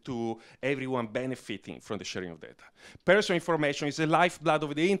lead to everyone benefiting from the sharing of data. Personal information is the lifeblood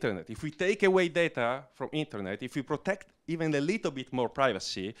of the internet. If we take away data from internet, if we protect even a little bit more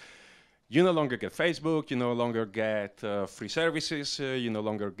privacy, you no longer get Facebook, you no longer get free services, you no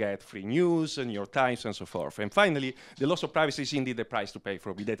longer get free news, New York Times, and so forth. And finally, the loss of privacy is indeed the price to pay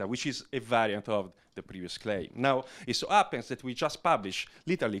for big data, which is a variant of the previous claim. Now, it so happens that we just published,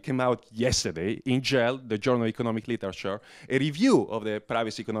 literally came out yesterday in JEL, the Journal of Economic Literature, a review of the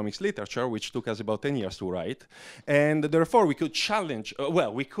privacy economics literature, which took us about 10 years to write. And therefore, we could challenge,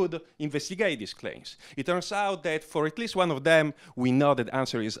 well, we could investigate these claims. It turns out that for at least one of them, we know that the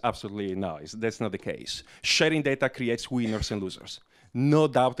answer is absolutely no. That's not the case. Sharing data creates winners and losers. No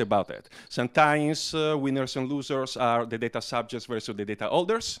doubt about it. Sometimes winners and losers are the data subjects versus the data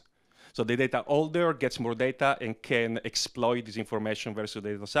holders. So the data holder gets more data and can exploit this information versus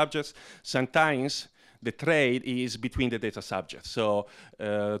the data subjects. Sometimes the trade is between the data subjects. So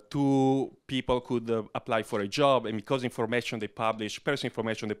two people could apply for a job, and because information they publish, personal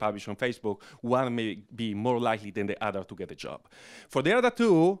information they publish on Facebook, one may be more likely than the other to get a job. For the other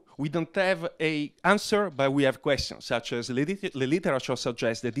two, we don't have an answer, but we have questions, such as the literature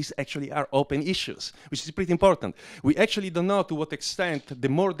suggests that these actually are open issues, which is pretty important. We actually don't know to what extent the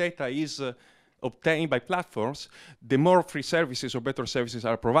more data is obtained by platforms, the more free services or better services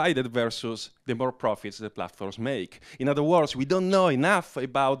are provided versus the more profits the platforms make. In other words, we don't know enough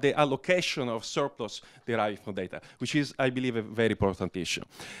about the allocation of surplus derived from data, which is, I believe, a very important issue.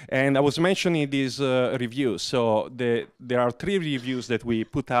 And I was mentioning these reviews. So there are 3 reviews that we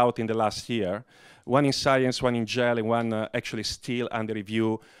put out in the last year, one in Science, one in JEL, and one actually still under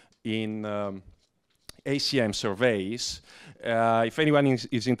review in ACM surveys. If anyone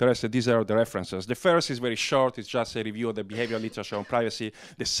is interested, these are the references. The first is very short. It's just a review of the behavioral literature on privacy.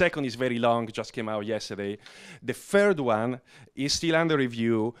 The second is very long, just came out yesterday. The third one is still under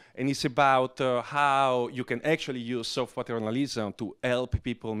review, and it's about how you can actually use soft paternalism to help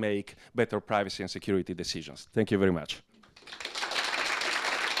people make better privacy and security decisions. Thank you very much.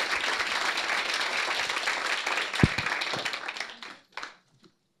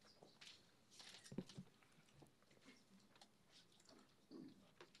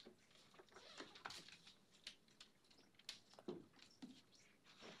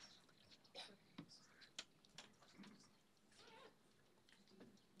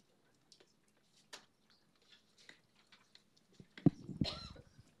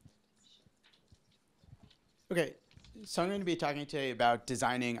 Okay, so I'm going to be talking today about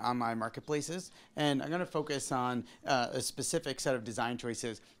designing online marketplaces, and I'm going to focus on a specific set of design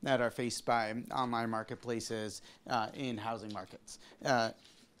choices that are faced by online marketplaces in housing markets. Let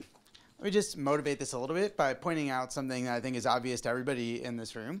me just motivate this a little bit by pointing out something that I think is obvious to everybody in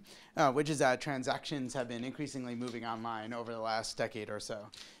this room, which is that transactions have been increasingly moving online over the last decade or so.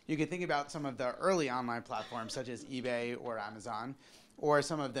 You can think about some of the early online platforms such as eBay or Amazon, or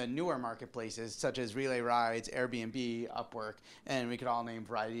some of the newer marketplaces such as Relay Rides, Airbnb, Upwork, and we could all name a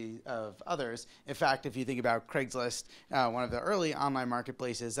variety of others. In fact, if you think about Craigslist, one of the early online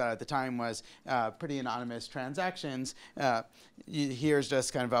marketplaces at the time was pretty anonymous transactions. Here's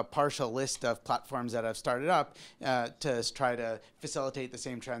just kind of a partial list of platforms that have started up to try to facilitate the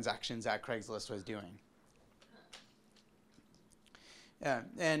same transactions that Craigslist was doing.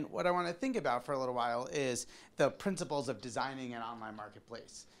 And what I want to think about for a little while is the principles of designing an online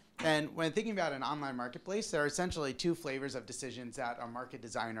marketplace. And when thinking about an online marketplace, there are essentially two flavors of decisions that a market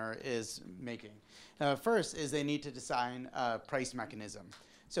designer is making. First is they need to design a price mechanism.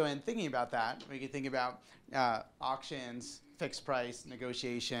 So in thinking about that, we could think about auctions, fixed price,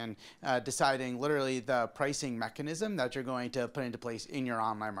 negotiation, deciding literally the pricing mechanism that you're going to put into place in your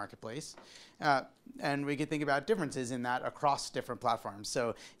online marketplace. And we could think about differences in that across different platforms.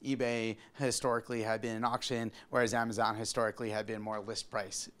 So eBay historically had been an auction, whereas Amazon historically had been more list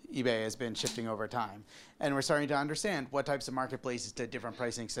price. eBay has been shifting over time. And we're starting to understand what types of marketplaces to different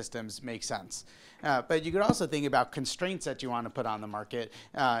pricing systems make sense. But you could also think about constraints that you want to put on the market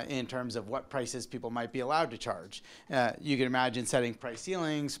in terms of what prices people might be allowed to charge. You can imagine setting price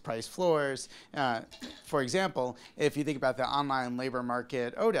ceilings, price floors. For example, if you think about the online labor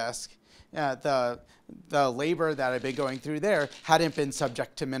market Odesk, the labor that had been going through there hadn't been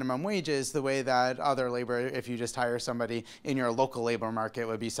subject to minimum wages the way that other labor, if you just hire somebody in your local labor market,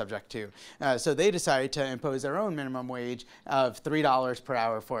 would be subject to. So they decided to impose their own minimum wage of $3 per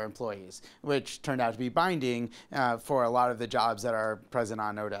hour for employees, which turned out to be binding for a lot of the jobs that are present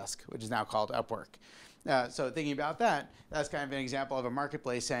on Odesk, which is now called Upwork. So thinking about that, that's kind of an example of a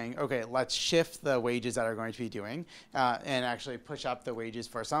marketplace saying, okay, let's shift the wages that are going to be doing and actually push up the wages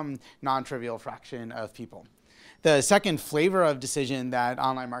for some non-trivial fraction of people. The second flavor of decision that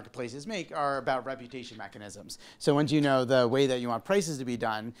online marketplaces make are about reputation mechanisms. So once you know the way that you want prices to be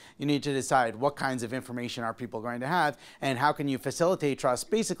done, you need to decide what kinds of information are people going to have and how can you facilitate trust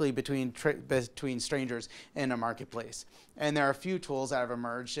basically between strangers in a marketplace. And there are a few tools that have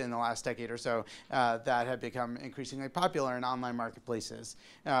emerged in the last decade or so that have become increasingly popular in online marketplaces.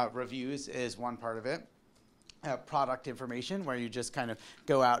 Reviews is one part of it. Product information, where you just kind of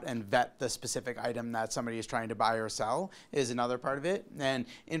go out and vet the specific item that somebody is trying to buy or sell, is another part of it. And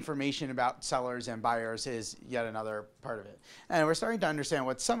information about sellers and buyers is yet another part of it. And we're starting to understand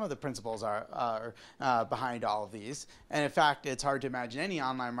what some of the principles are behind all of these. And in fact, it's hard to imagine any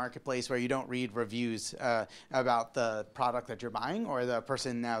online marketplace where you don't read reviews about the product that you're buying or the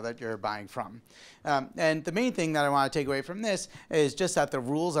person now that you're buying from. And the main thing that I want to take away from this is just that the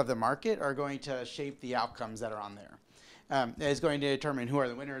rules of the market are going to shape the outcomes that are on there. It's going to determine who are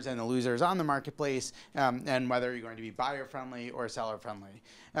the winners and the losers on the marketplace and whether you're going to be buyer-friendly or seller-friendly.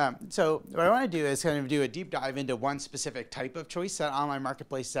 So what I want to do is kind of do a deep dive into one specific type of choice that online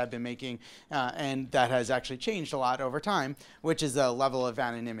marketplaces have been making and that has actually changed a lot over time, which is the level of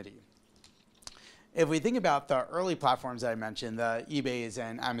anonymity. If we think about the early platforms that I mentioned, the eBays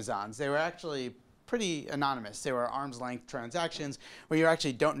and Amazons, they were actually pretty anonymous. They were arm's length transactions where you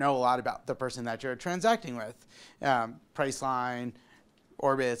actually don't know a lot about the person that you're transacting with. Priceline,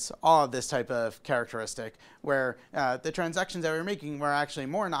 Orbitz, all of this type of characteristic where the transactions that we were making were actually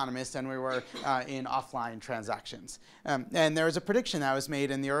more anonymous than we were in offline transactions. And there was a prediction that was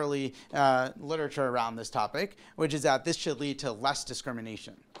made in the early literature around this topic, which is that this should lead to less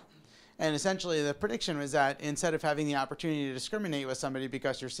discrimination. And essentially, the prediction was that instead of having the opportunity to discriminate with somebody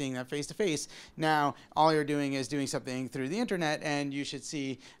because you're seeing them face to face, now all you're doing is doing something through the internet, and you should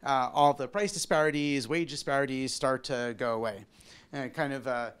see all the price disparities, wage disparities start to go away. And kind of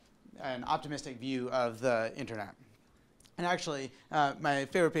an optimistic view of the internet. And actually, my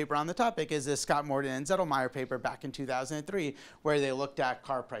favorite paper on the topic is this Scott Morden and Zettelmeyer paper back in 2003, where they looked at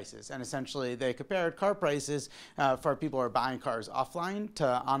car prices. And essentially, they compared car prices for people who are buying cars offline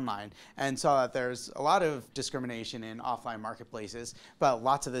to online, and saw that there's a lot of discrimination in offline marketplaces, but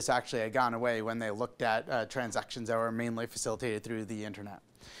lots of this actually had gone away when they looked at transactions that were mainly facilitated through the internet.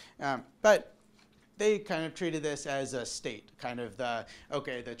 But they kind of treated this as a state, kind of the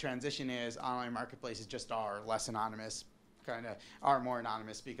transition is online marketplaces just are less anonymous, kind of are more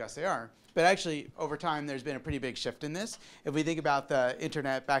anonymous because they are. But actually, over time, there's been a pretty big shift in this. If we think about the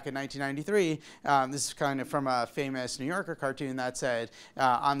internet back in 1993, this is kind of from a famous New Yorker cartoon that said,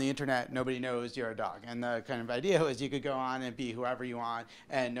 on the internet, nobody knows you're a dog. And the kind of idea was you could go on and be whoever you want,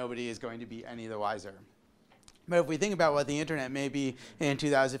 and nobody is going to be any the wiser. But if we think about what the internet may be in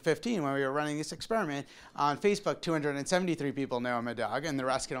 2015, when we were running this experiment, on Facebook, 273 people know I'm a dog, and the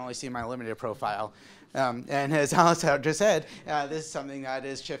rest can only see my limited profile. And as Alessandro said, this is something that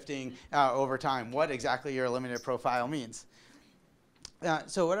is shifting over time, what exactly your limited profile means.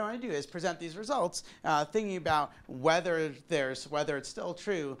 So what I want to do is present these results, thinking about whether it's still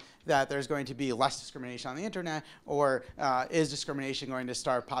true that there's going to be less discrimination on the internet, or is discrimination going to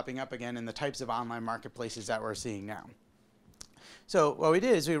start popping up again in the types of online marketplaces that we're seeing now. So what we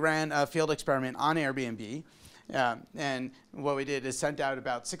did is we ran a field experiment on Airbnb. And what we did is sent out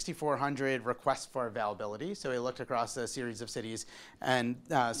about 6,400 requests for availability. So we looked across a series of cities and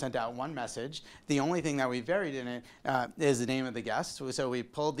sent out one message. The only thing that we varied in it is the name of the guest. So we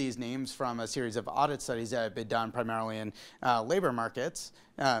pulled these names from a series of audit studies that had been done primarily in labor markets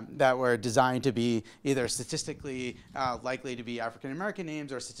that were designed to be either statistically likely to be African-American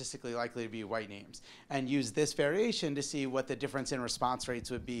names or statistically likely to be white names, and use this variation to see what the difference in response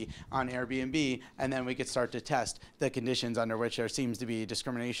rates would be on Airbnb, and then we could start to test the conditions under which there seems to be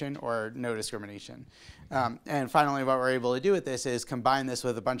discrimination or no discrimination. And finally, what we're able to do with this is combine this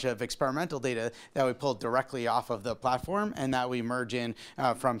with a bunch of experimental data that we pulled directly off of the platform and that we merge in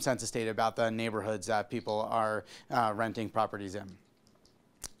from census data about the neighborhoods that people are renting properties in.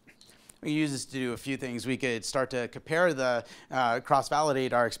 We use this to do a few things. We could start to compare the,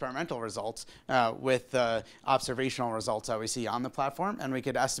 cross-validate our experimental results with the observational results that we see on the platform, and we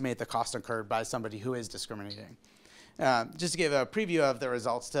could estimate the cost incurred by somebody who is discriminating. Just to give a preview of the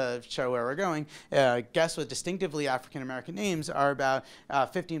results to show where we're going, guests with distinctively African-American names are about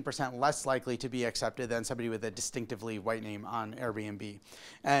 15% less likely to be accepted than somebody with a distinctively white name on Airbnb.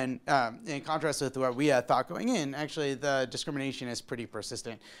 And in contrast with what we had thought going in, actually the discrimination is pretty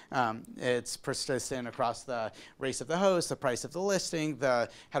persistent. It's persistent across the race of the host, the price of the listing, the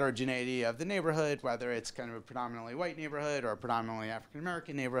heterogeneity of the neighborhood, whether it's kind of a predominantly white neighborhood or a predominantly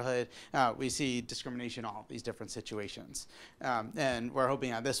African-American neighborhood. We see discrimination in all these different situations. And we're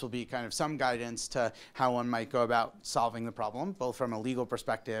hoping that this will be kind of some guidance to how one might go about solving the problem, both from a legal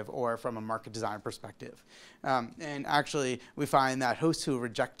perspective or from a market design perspective. And actually, we find that hosts who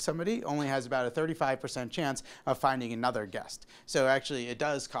reject somebody only has about a 35% chance of finding another guest. So actually, it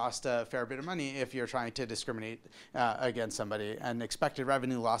does cost a fair bit of money if you're trying to discriminate against somebody, an expected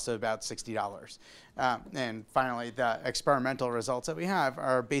revenue loss of about $60. And finally, the experimental results that we have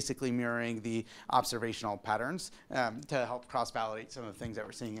are basically mirroring the observational patterns to help cross-validate some of the things that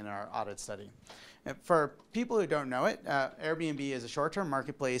we're seeing in our audit study. For people who don't know it, Airbnb is a short-term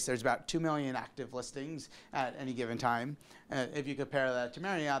marketplace. There's about 2 million active listings at any given time. If you compare that to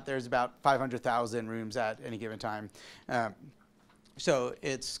Marriott, there's about 500,000 rooms at any given time. So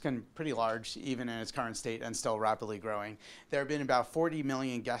it's pretty large, even in its current state, and still rapidly growing. There have been about 40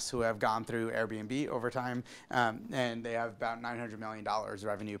 million guests who have gone through Airbnb over time, and they have about $900 million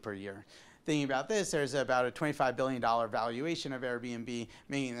revenue per year. Thinking about this, there's about a $25 billion valuation of Airbnb,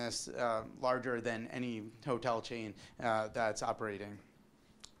 making this larger than any hotel chain that's operating.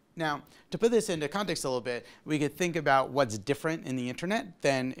 Now, to put this into context a little bit, we could think about what's different in the internet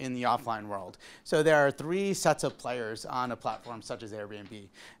than in the offline world. So there are 3 sets of players on a platform such as Airbnb.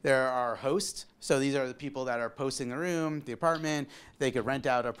 There are hosts. So these are the people that are posting the room, the apartment. They could rent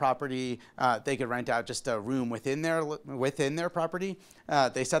out a property. They could rent out just a room within their property.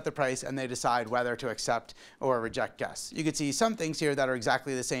 They set the price, and they decide whether to accept or reject guests. You could see some things here that are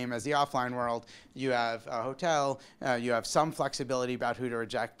exactly the same as the offline world. You have a hotel. You have some flexibility about who to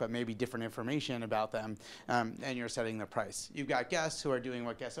reject, but maybe different information about them, and you're setting the price. You've got guests who are doing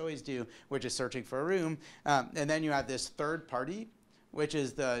what guests always do, which is searching for a room. And then you have this third party, which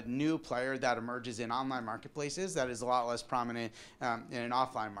is the new player that emerges in online marketplaces that is a lot less prominent in an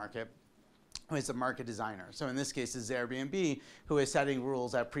offline market, who is a market designer. So in this case, it's Airbnb, who is setting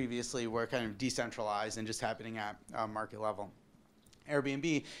rules that previously were kind of decentralized and just happening at market level.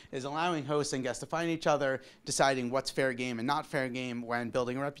 Airbnb is allowing hosts and guests to find each other, deciding what's fair game and not fair game when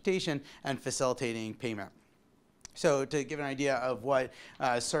building a reputation, and facilitating payment. So to give an idea of what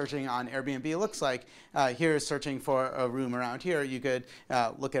searching on Airbnb looks like, here is searching for a room around here. You could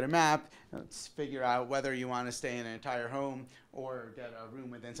look at a map, let's figure out whether you want to stay in an entire home or get a room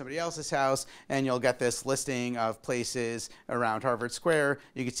within somebody else's house, and you'll get this listing of places around Harvard Square.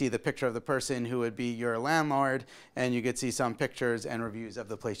 You can see the picture of the person who would be your landlord, and you could see some pictures and reviews of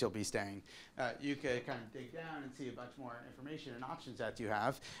the place you'll be staying. You could kind of dig down and see a bunch more information and options that you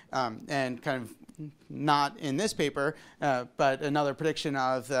have. And kind of not in this paper, but another prediction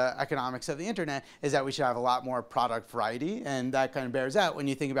of the economics of the internet is that we should have a lot more product variety, and that kind of bears out when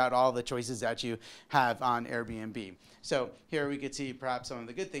you think about all the choices that you have on Airbnb. So here we could see perhaps some of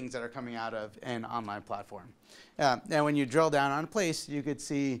the good things that are coming out of an online platform. And when you drill down on a place, you could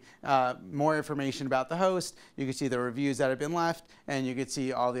see more information about the host, you could see the reviews that have been left, and you could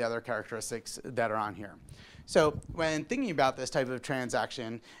see all the other characteristics that are on here. So when thinking about this type of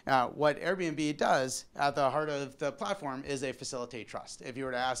transaction, what Airbnb does at the heart of the platform is they facilitate trust. If you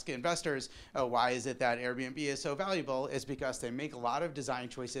were to ask investors, why is it that Airbnb is so valuable, it's because they make a lot of design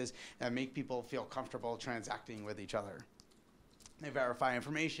choices that make people feel comfortable transacting with each other. They verify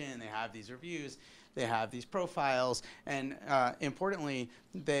information, they have these reviews, they have these profiles, and importantly,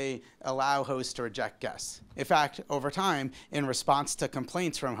 they allow hosts to reject guests. In fact, over time, in response to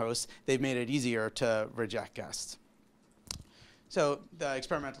complaints from hosts, they've made it easier to reject guests. So the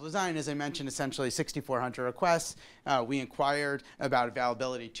experimental design, as I mentioned, essentially 6,400 requests. We inquired about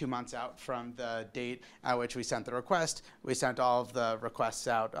availability 2 months out from the date at which we sent the request. We sent all of the requests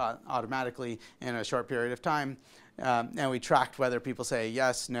out automatically in a short period of time. And we tracked whether people say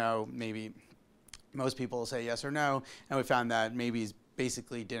yes, no, maybe. Most people will say yes or no, and we found that maybes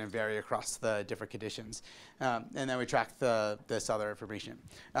basically didn't vary across the different conditions. And then we tracked this other information.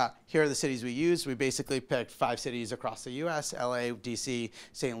 Here are the cities we used. We basically picked 5 cities across the US: LA, DC,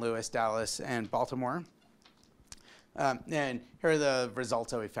 St. Louis, Dallas, and Baltimore. And here are the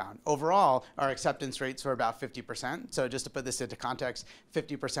results that we found. Overall, our acceptance rates were about 50%. So just to put this into context,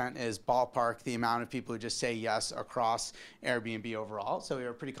 50% is ballpark the amount of people who just say yes across Airbnb overall. So we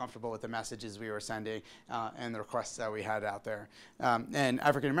were pretty comfortable with the messages we were sending and the requests that we had out there. And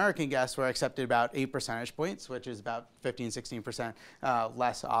African-American guests were accepted about 8 percentage points, which is about 15–16%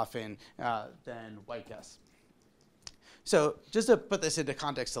 less often than white guests. So just to put this into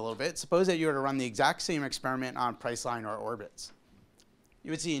context a little bit, suppose that you were to run the exact same experiment on Priceline or Orbitz. You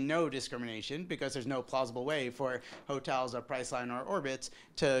would see no discrimination because there's no plausible way for hotels or Priceline or Orbitz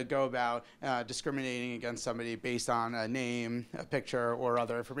to go about discriminating against somebody based on a name, a picture, or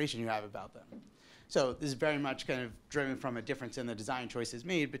other information you have about them. So this is very much kind of driven from a difference in the design choices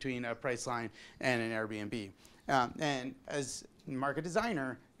made between a Priceline and an Airbnb. And as a market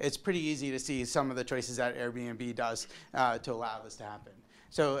designer, it's pretty easy to see some of the choices that Airbnb does to allow this to happen.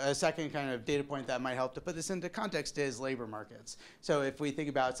 So a second kind of data point that might help to put this into context is labor markets. So if we think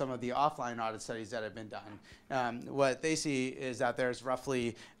about some of the offline audit studies that have been done, what they see is that there's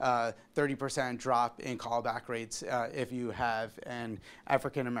roughly 30% drop in callback rates if you have an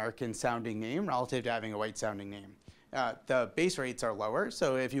African-American sounding name relative to having a white sounding name. The base rates are lower,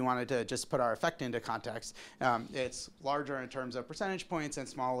 so if you wanted to just put our effect into context, it's larger in terms of percentage points and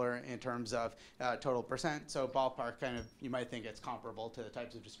smaller in terms of total percent. So ballpark, kind of, you might think it's comparable to the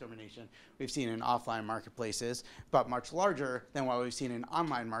types of discrimination we've seen in offline marketplaces, but much larger than what we've seen in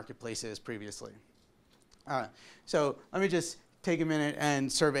online marketplaces previously. So let me just take a minute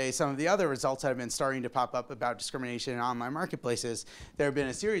and survey some of the other results that have been starting to pop up about discrimination in online marketplaces. There have been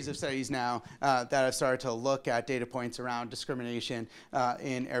a series of studies now that have started to look at data points around discrimination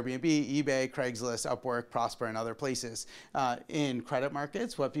in Airbnb, eBay, Craigslist, Upwork, Prosper, and other places. In credit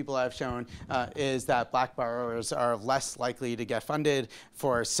markets, what people have shown is that black borrowers are less likely to get funded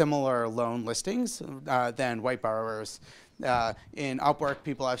for similar loan listings than white borrowers. In Upwork,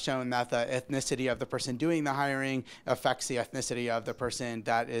 people have shown that the ethnicity of the person doing the hiring affects the ethnicity of the person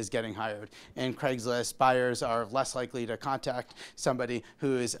that is getting hired. In Craigslist, buyers are less likely to contact somebody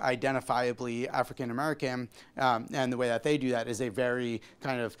who is identifiably African American, and the way that they do that is they vary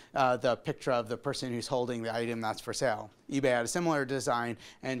kind of the picture of the person who's holding the item that's for sale. eBay had a similar design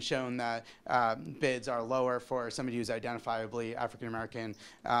and shown that bids are lower for somebody who's identifiably African American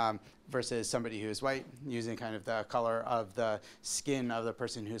versus somebody who's white, using kind of the color of the skin of the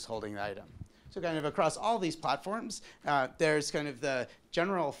person who's holding the item. So kind of across all these platforms, there's kind of the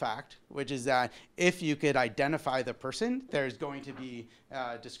general fact, which is that if you could identify the person, there's going to be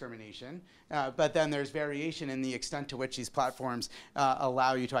discrimination. But then there's variation in the extent to which these platforms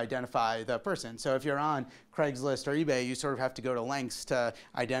allow you to identify the person. So if you're on Craigslist or eBay, you sort of have to go to lengths to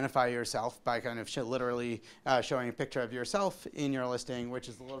identify yourself by kind of literally showing a picture of yourself in your listing, which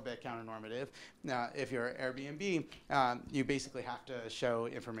is a little bit counternormative. If you're Airbnb, you basically have to show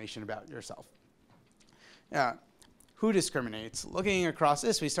information about yourself. Who discriminates? Looking across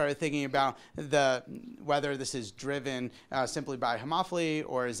this, we started thinking about whether this is driven simply by homophily,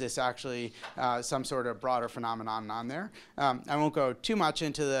 or is this actually some sort of broader phenomenon on there. I won't go too much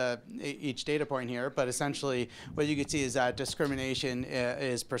into each data point here, but essentially what you can see is that discrimination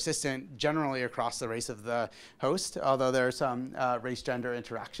is persistent generally across the race of the host, although there are some race-gender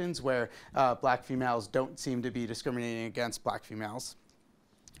interactions where black females don't seem to be discriminating against black females.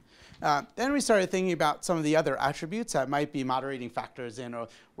 Then we started thinking about some of the other attributes that might be moderating factors in a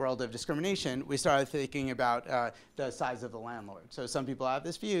world of discrimination. We started thinking about the size of the landlord. So some people have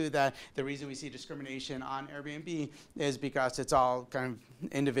this view that the reason we see discrimination on Airbnb is because it's all kind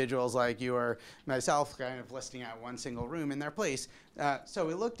of individuals like you or myself kind of listing out one single room in their place. So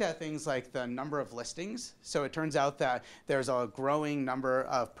we looked at things like the number of listings. So it turns out that there's a growing number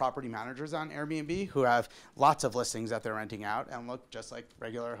of property managers on Airbnb who have lots of listings that they're renting out and look just like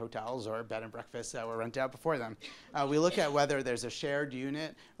regular hotels or bed and breakfasts that were rented out before them. We look at whether there's a shared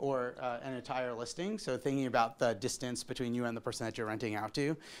unit or an entire listing, so thinking about the distance between you and the person that you're renting out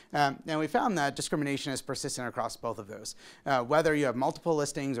to. And we found that discrimination is persistent across both of those. Whether you have multiple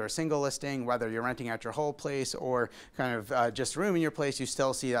listings or a single listing, whether you're renting out your whole place or kind of just room in your place, you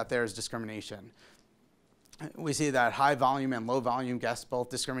still see that there's discrimination. We see that high volume and low volume guests both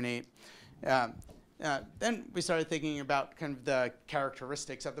discriminate. Then we started thinking about kind of the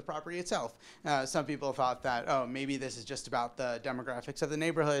characteristics of the property itself. Some people thought that, oh, maybe this is just about the demographics of the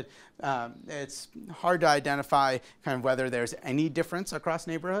neighborhood. It's hard to identify kind of whether there's any difference across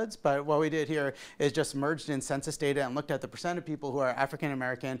neighborhoods, but what we did here is just merged in census data and looked at the percent of people who are African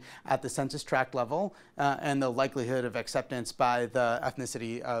American at the census tract level and the likelihood of acceptance by the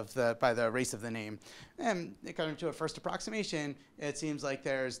ethnicity by the race of the name. And kind of to a first approximation, it seems like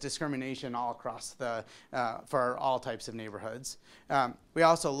there's discrimination all across for all types of neighborhoods. We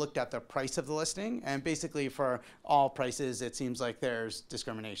also looked at the price of the listing, and basically for all prices, it seems like there's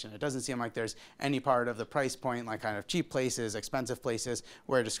discrimination. It doesn't seem like there's any part of the price point, like kind of cheap places, expensive places,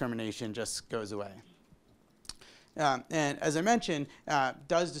 where discrimination just goes away. And as I mentioned,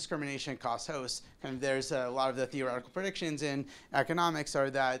 does discrimination cost hosts? Kind of there's a lot of the theoretical predictions in economics are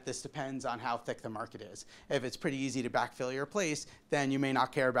that this depends on how thick the market is. If it's pretty easy to backfill your place, then you may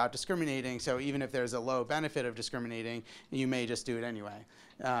not care about discriminating. So even if there's a low benefit of discriminating, you may just do it anyway.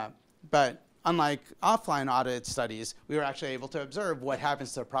 But unlike offline audit studies, we were actually able to observe what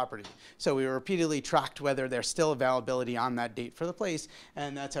happens to the property. So we repeatedly tracked whether there's still availability on that date for the place,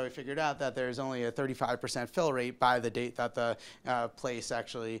 and that's how we figured out that there's only a 35% fill rate by the date that the place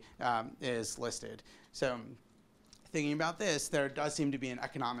actually is listed. So thinking about this, there does seem to be an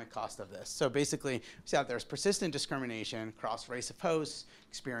economic cost of this. So basically, we see that there's persistent discrimination across race of hosts,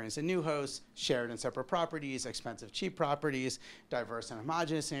 experienced and new hosts, shared and separate properties, expensive, cheap properties, diverse and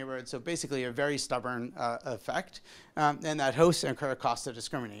homogeneous neighborhoods. So basically a very stubborn effect, and that hosts incur costs to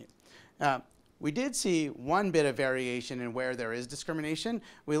discriminate. We did see one bit of variation in where there is discrimination.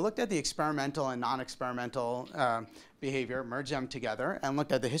 We looked at the experimental and non-experimental behavior, merged them together, and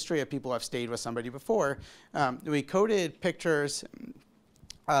looked at the history of people who have stayed with somebody before. We coded pictures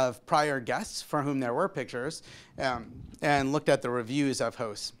of prior guests for whom there were pictures, and looked at the reviews of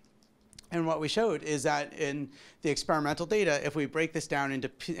hosts. And what we showed is that in the experimental data, if we break this down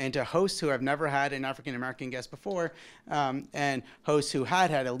into hosts who have never had an African-American guest before and hosts who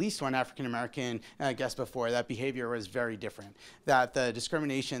had at least one African-American guest before, that behavior was very different. That the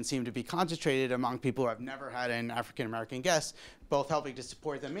discrimination seemed to be concentrated among people who have never had an African-American guest, both helping to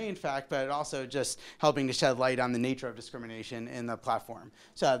support the main fact, but also just helping to shed light on the nature of discrimination in the platform.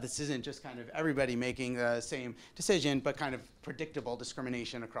 So this isn't just kind of everybody making the same decision, but kind of predictable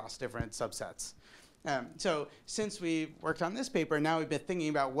discrimination across different subsets. So since we worked on this paper, now we've been thinking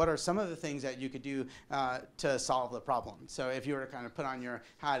about what are some of the things that you could do to solve the problem. So if you were to kind of put on your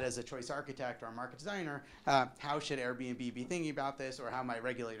hat as a choice architect or a market designer, how should Airbnb be thinking about this, or how might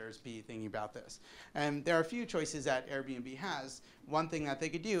regulators be thinking about this? And there are a few choices that Airbnb has. One thing that they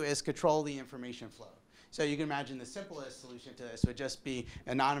could do is control the information flow. So you can imagine the simplest solution to this would just be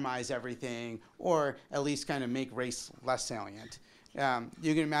anonymize everything, or at least kind of make race less salient.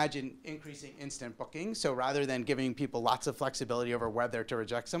 You can imagine increasing instant booking. So rather than giving people lots of flexibility over whether to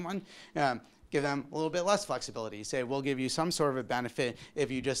reject someone, give them a little bit less flexibility. Say, we'll give you some sort of a benefit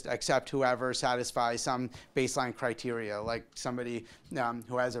if you just accept whoever satisfies some baseline criteria, like somebody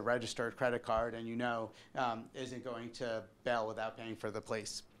who has a registered credit card and isn't going to bail without paying for the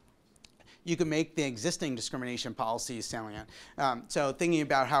place. You can make the existing discrimination policies salient. So thinking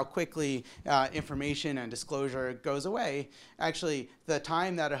about how quickly information and disclosure goes away, actually the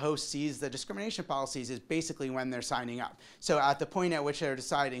time that a host sees the discrimination policies is basically when they're signing up. So at the point at which they're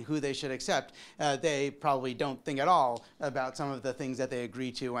deciding who they should accept, they probably don't think at all about some of the things that they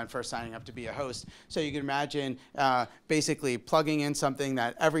agree to when first signing up to be a host. So you can imagine basically plugging in something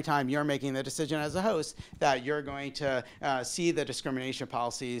that every time you're making the decision as a host, that you're going to see the discrimination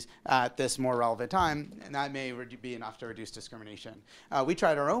policies at this more relevant time, and that may be enough to reduce discrimination. We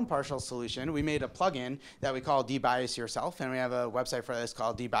tried our own partial solution. We made a plugin that we call Debias Yourself, and we have a website for this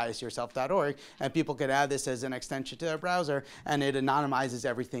called debiasyourself.org, and people could add this as an extension to their browser, and it anonymizes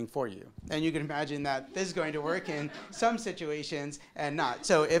everything for you. And you can imagine that this is going to work in some situations and not.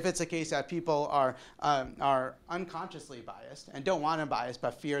 So if it's a case that people are unconsciously biased and don't want to bias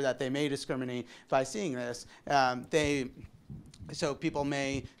but fear that they may discriminate by seeing this, so people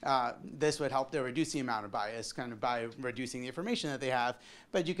may, this would help to reduce the amount of bias kind of by reducing the information that they have.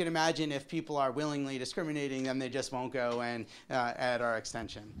 But you can imagine if people are willingly discriminating, then they just won't go and add our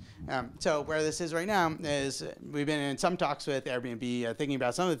extension. So where this is right now is we've been in some talks with Airbnb, thinking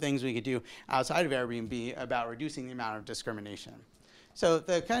about some of the things we could do outside of Airbnb about reducing the amount of discrimination. So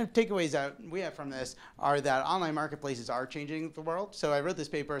the kind of takeaways that we have from this are that online marketplaces are changing the world. So I wrote this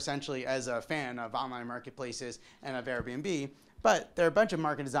paper essentially as a fan of online marketplaces and of Airbnb. But there are a bunch of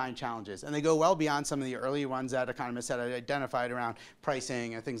market design challenges, and they go well beyond some of the early ones that economists had identified around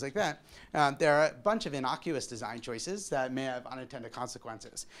pricing and things like that. There are a bunch of innocuous design choices that may have unintended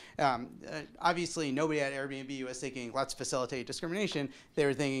consequences. Obviously, nobody at Airbnb was thinking, let's facilitate discrimination. They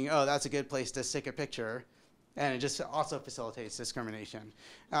were thinking, oh, that's a good place to stick a picture. And it just also facilitates discrimination.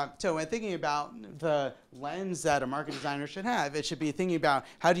 So when thinking about the lens that a market designer should have, it should be thinking about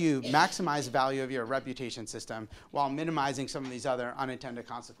how do you maximize the value of your reputation system while minimizing some of these other unintended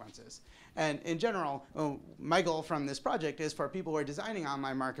consequences. And in general, my goal from this project is for people who are designing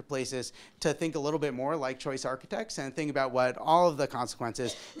online marketplaces to think a little bit more like choice architects and think about what all of the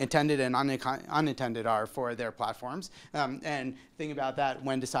consequences, intended and unintended, are for their platforms, and think about that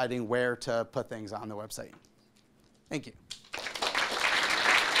when deciding where to put things on the website. Thank you.